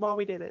worth it while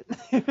we did it.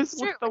 It was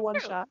worth the one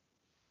shot.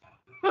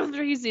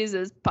 After he sees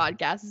his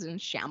podcast is in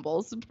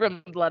shambles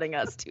from letting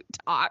us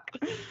talk.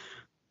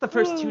 The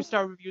first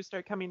 2-star reviews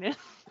start coming in.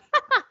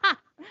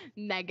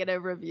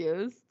 Negative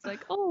reviews. It's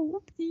like,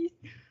 oh, whoopsies.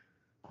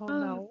 Oh,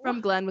 no.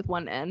 From Glenn with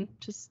one N.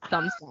 Just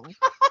thumbs down.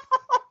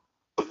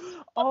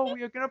 Oh,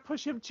 we are going to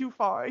push him too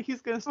far.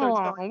 He's going to start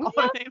spelling all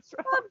our names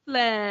wrong.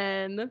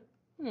 Glenn.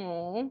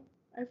 Oh,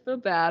 I feel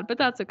bad, but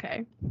that's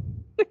okay.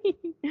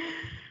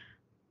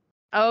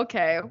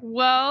 Okay,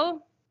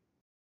 well,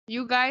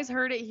 you guys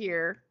heard it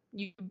here.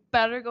 You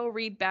better go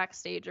read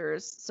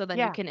Backstagers so then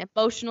you can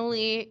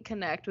emotionally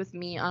connect with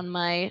me on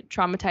my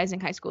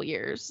traumatizing high school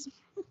years.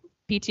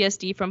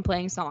 PTSD from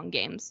playing song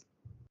games.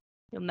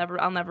 I'll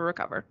never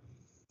recover.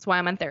 That's why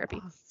I'm in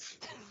therapy.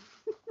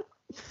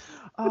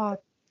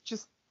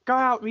 Just go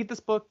out, read this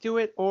book, do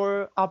it,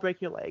 or I'll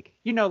break your leg.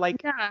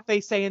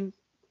 They say in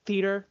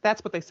theater,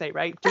 that's what they say,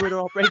 right? Do it or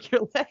I'll break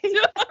your leg. Do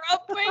it or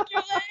I'll break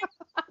your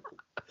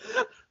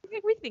leg.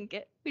 We think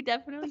it. We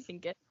definitely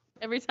think it.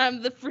 Every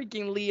time the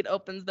freaking lead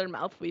opens their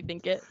mouth, we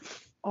think it.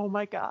 Oh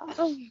my gosh.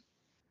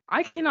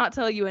 I cannot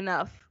tell you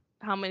enough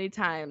how many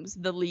times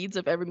the leads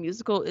of every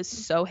musical is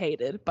so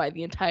hated by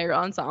the entire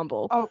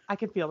ensemble. Oh, I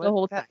can feel it. The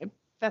whole time.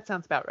 That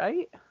sounds about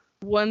right.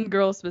 One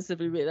girl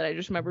specifically that I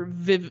just remember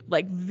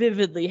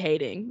vividly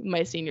hating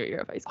my senior year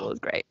of high school is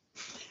great.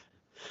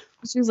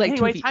 She was like,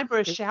 anyway, time for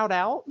a shout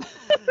out.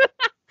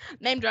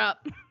 Name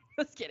drop.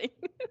 Just kidding.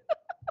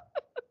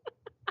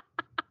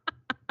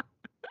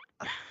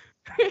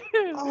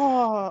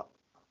 Oh,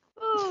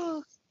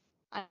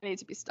 I need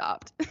to be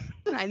stopped.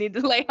 I need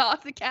to lay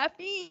off the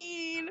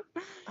caffeine.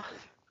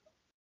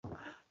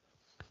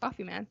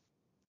 Coffee, man.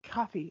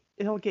 Coffee.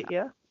 It'll get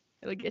you.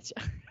 It'll get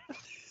you.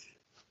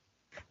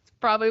 It's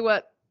probably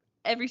what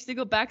every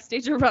single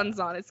Backstager runs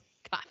on is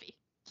coffee.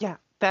 Yeah,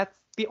 that's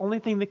the only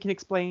thing that can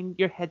explain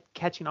your head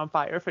catching on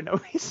fire for no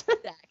reason.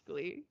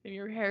 Exactly. And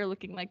your hair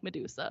looking like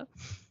Medusa.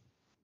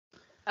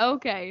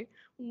 Okay.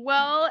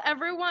 Well,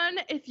 everyone,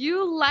 if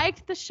you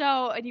liked the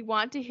show and you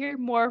want to hear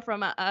more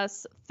from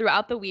us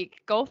throughout the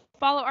week, go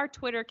follow our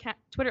Twitter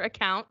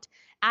account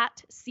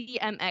at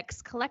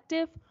CMX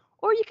Collective,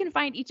 or you can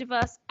find each of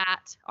us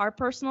at our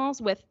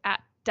personals with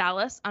at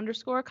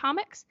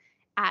Dallas_comics,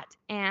 at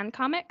Ann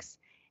Comics,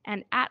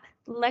 and at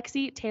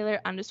Lexi Taylor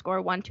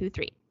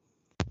 _123.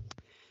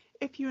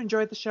 If you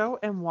enjoyed the show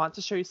and want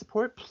to show your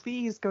support,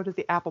 please go to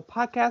the Apple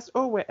Podcast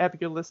or wherever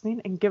you're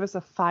listening and give us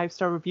a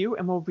 5-star review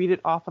and we'll read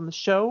it off on the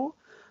show.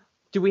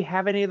 Do we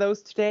have any of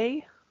those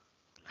today?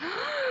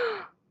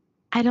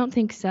 I don't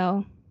think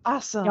so.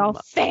 Awesome. Y'all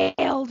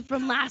failed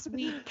from last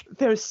week.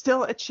 There's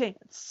still a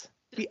chance.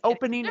 The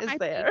opening is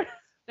there.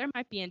 There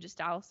might be, and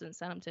just Allison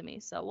sent them to me,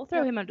 so we'll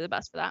throw him under the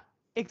bus for that.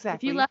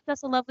 Exactly. If you left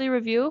us a lovely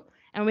review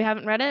and we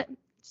haven't read it,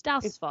 it's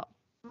Dallas's fault.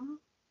 Mm-hmm.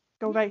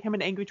 Go write him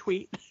an angry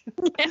tweet.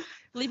 Yeah,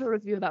 leave a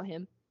review about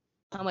him.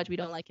 How much we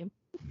don't like him.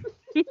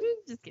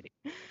 Just kidding.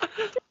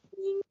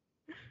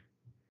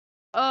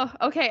 Oh,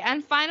 okay.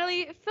 And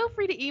finally, feel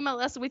free to email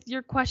us with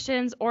your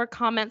questions or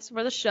comments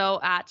for the show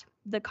at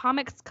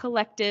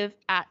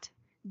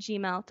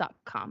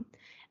thecomicscollective@gmail.com.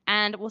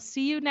 And we'll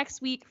see you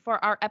next week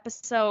for our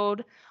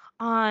episode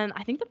on,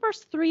 I think, the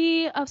first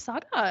 3 of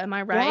Saga. Am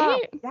I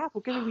right? Yeah,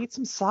 we're going to read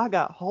some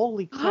Saga.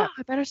 Holy crap.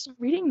 I better start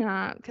reading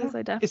that because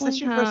I definitely Is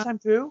this your first time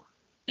through?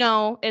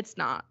 No, it's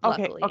not.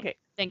 Luckily. Okay.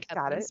 Thank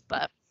Got goodness, it.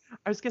 But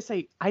I was going to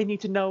say, I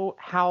need to know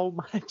how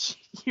much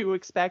you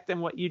expect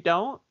and what you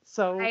don't.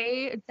 So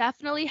I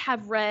definitely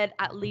have read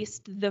at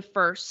least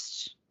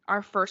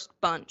our first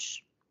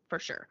bunch for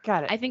sure.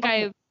 Got it. I think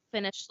I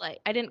finished,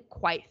 I didn't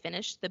quite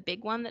finish the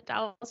big one that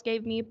Dallas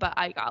gave me, but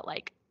I got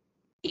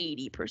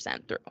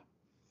 80% through.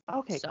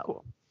 Okay,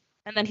 cool.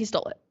 And then he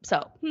stole it.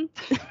 So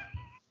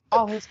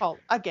all his fault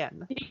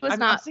again. He was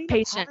not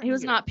patient. He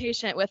was not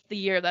patient with the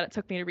year that it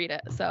took me to read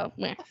it. So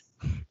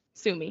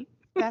sue me.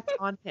 That's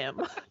on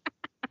him.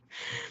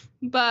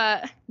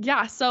 But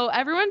yeah, so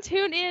everyone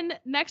tune in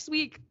next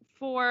week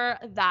for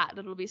that.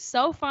 It'll be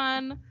so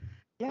fun.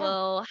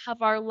 Yeah.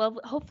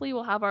 Hopefully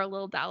we'll have our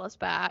little Dallas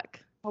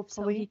back.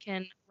 Hopefully. So he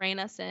can rein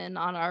us in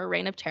on our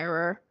reign of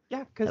terror.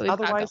 Yeah, because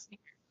otherwise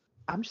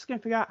I'm just going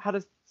to figure out how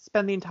to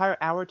spend the entire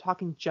hour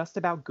talking just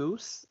about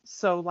Goose.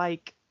 So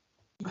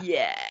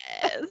yes.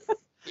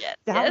 Yes.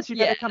 Dallas, you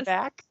better come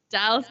back.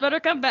 Dallas better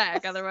come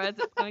back. Otherwise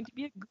it's going to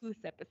be a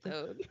Goose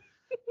episode.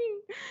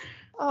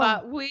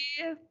 But we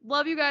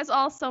love you guys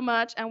all so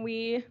much, and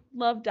we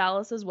love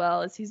Dallas as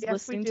well, as he's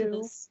listening to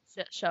this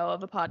shit show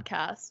of a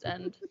podcast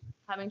and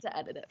having to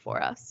edit it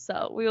for us.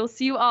 So we will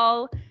see you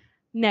all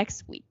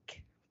next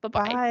week.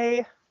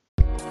 Bye-bye.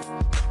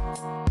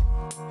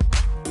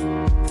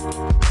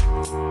 Bye.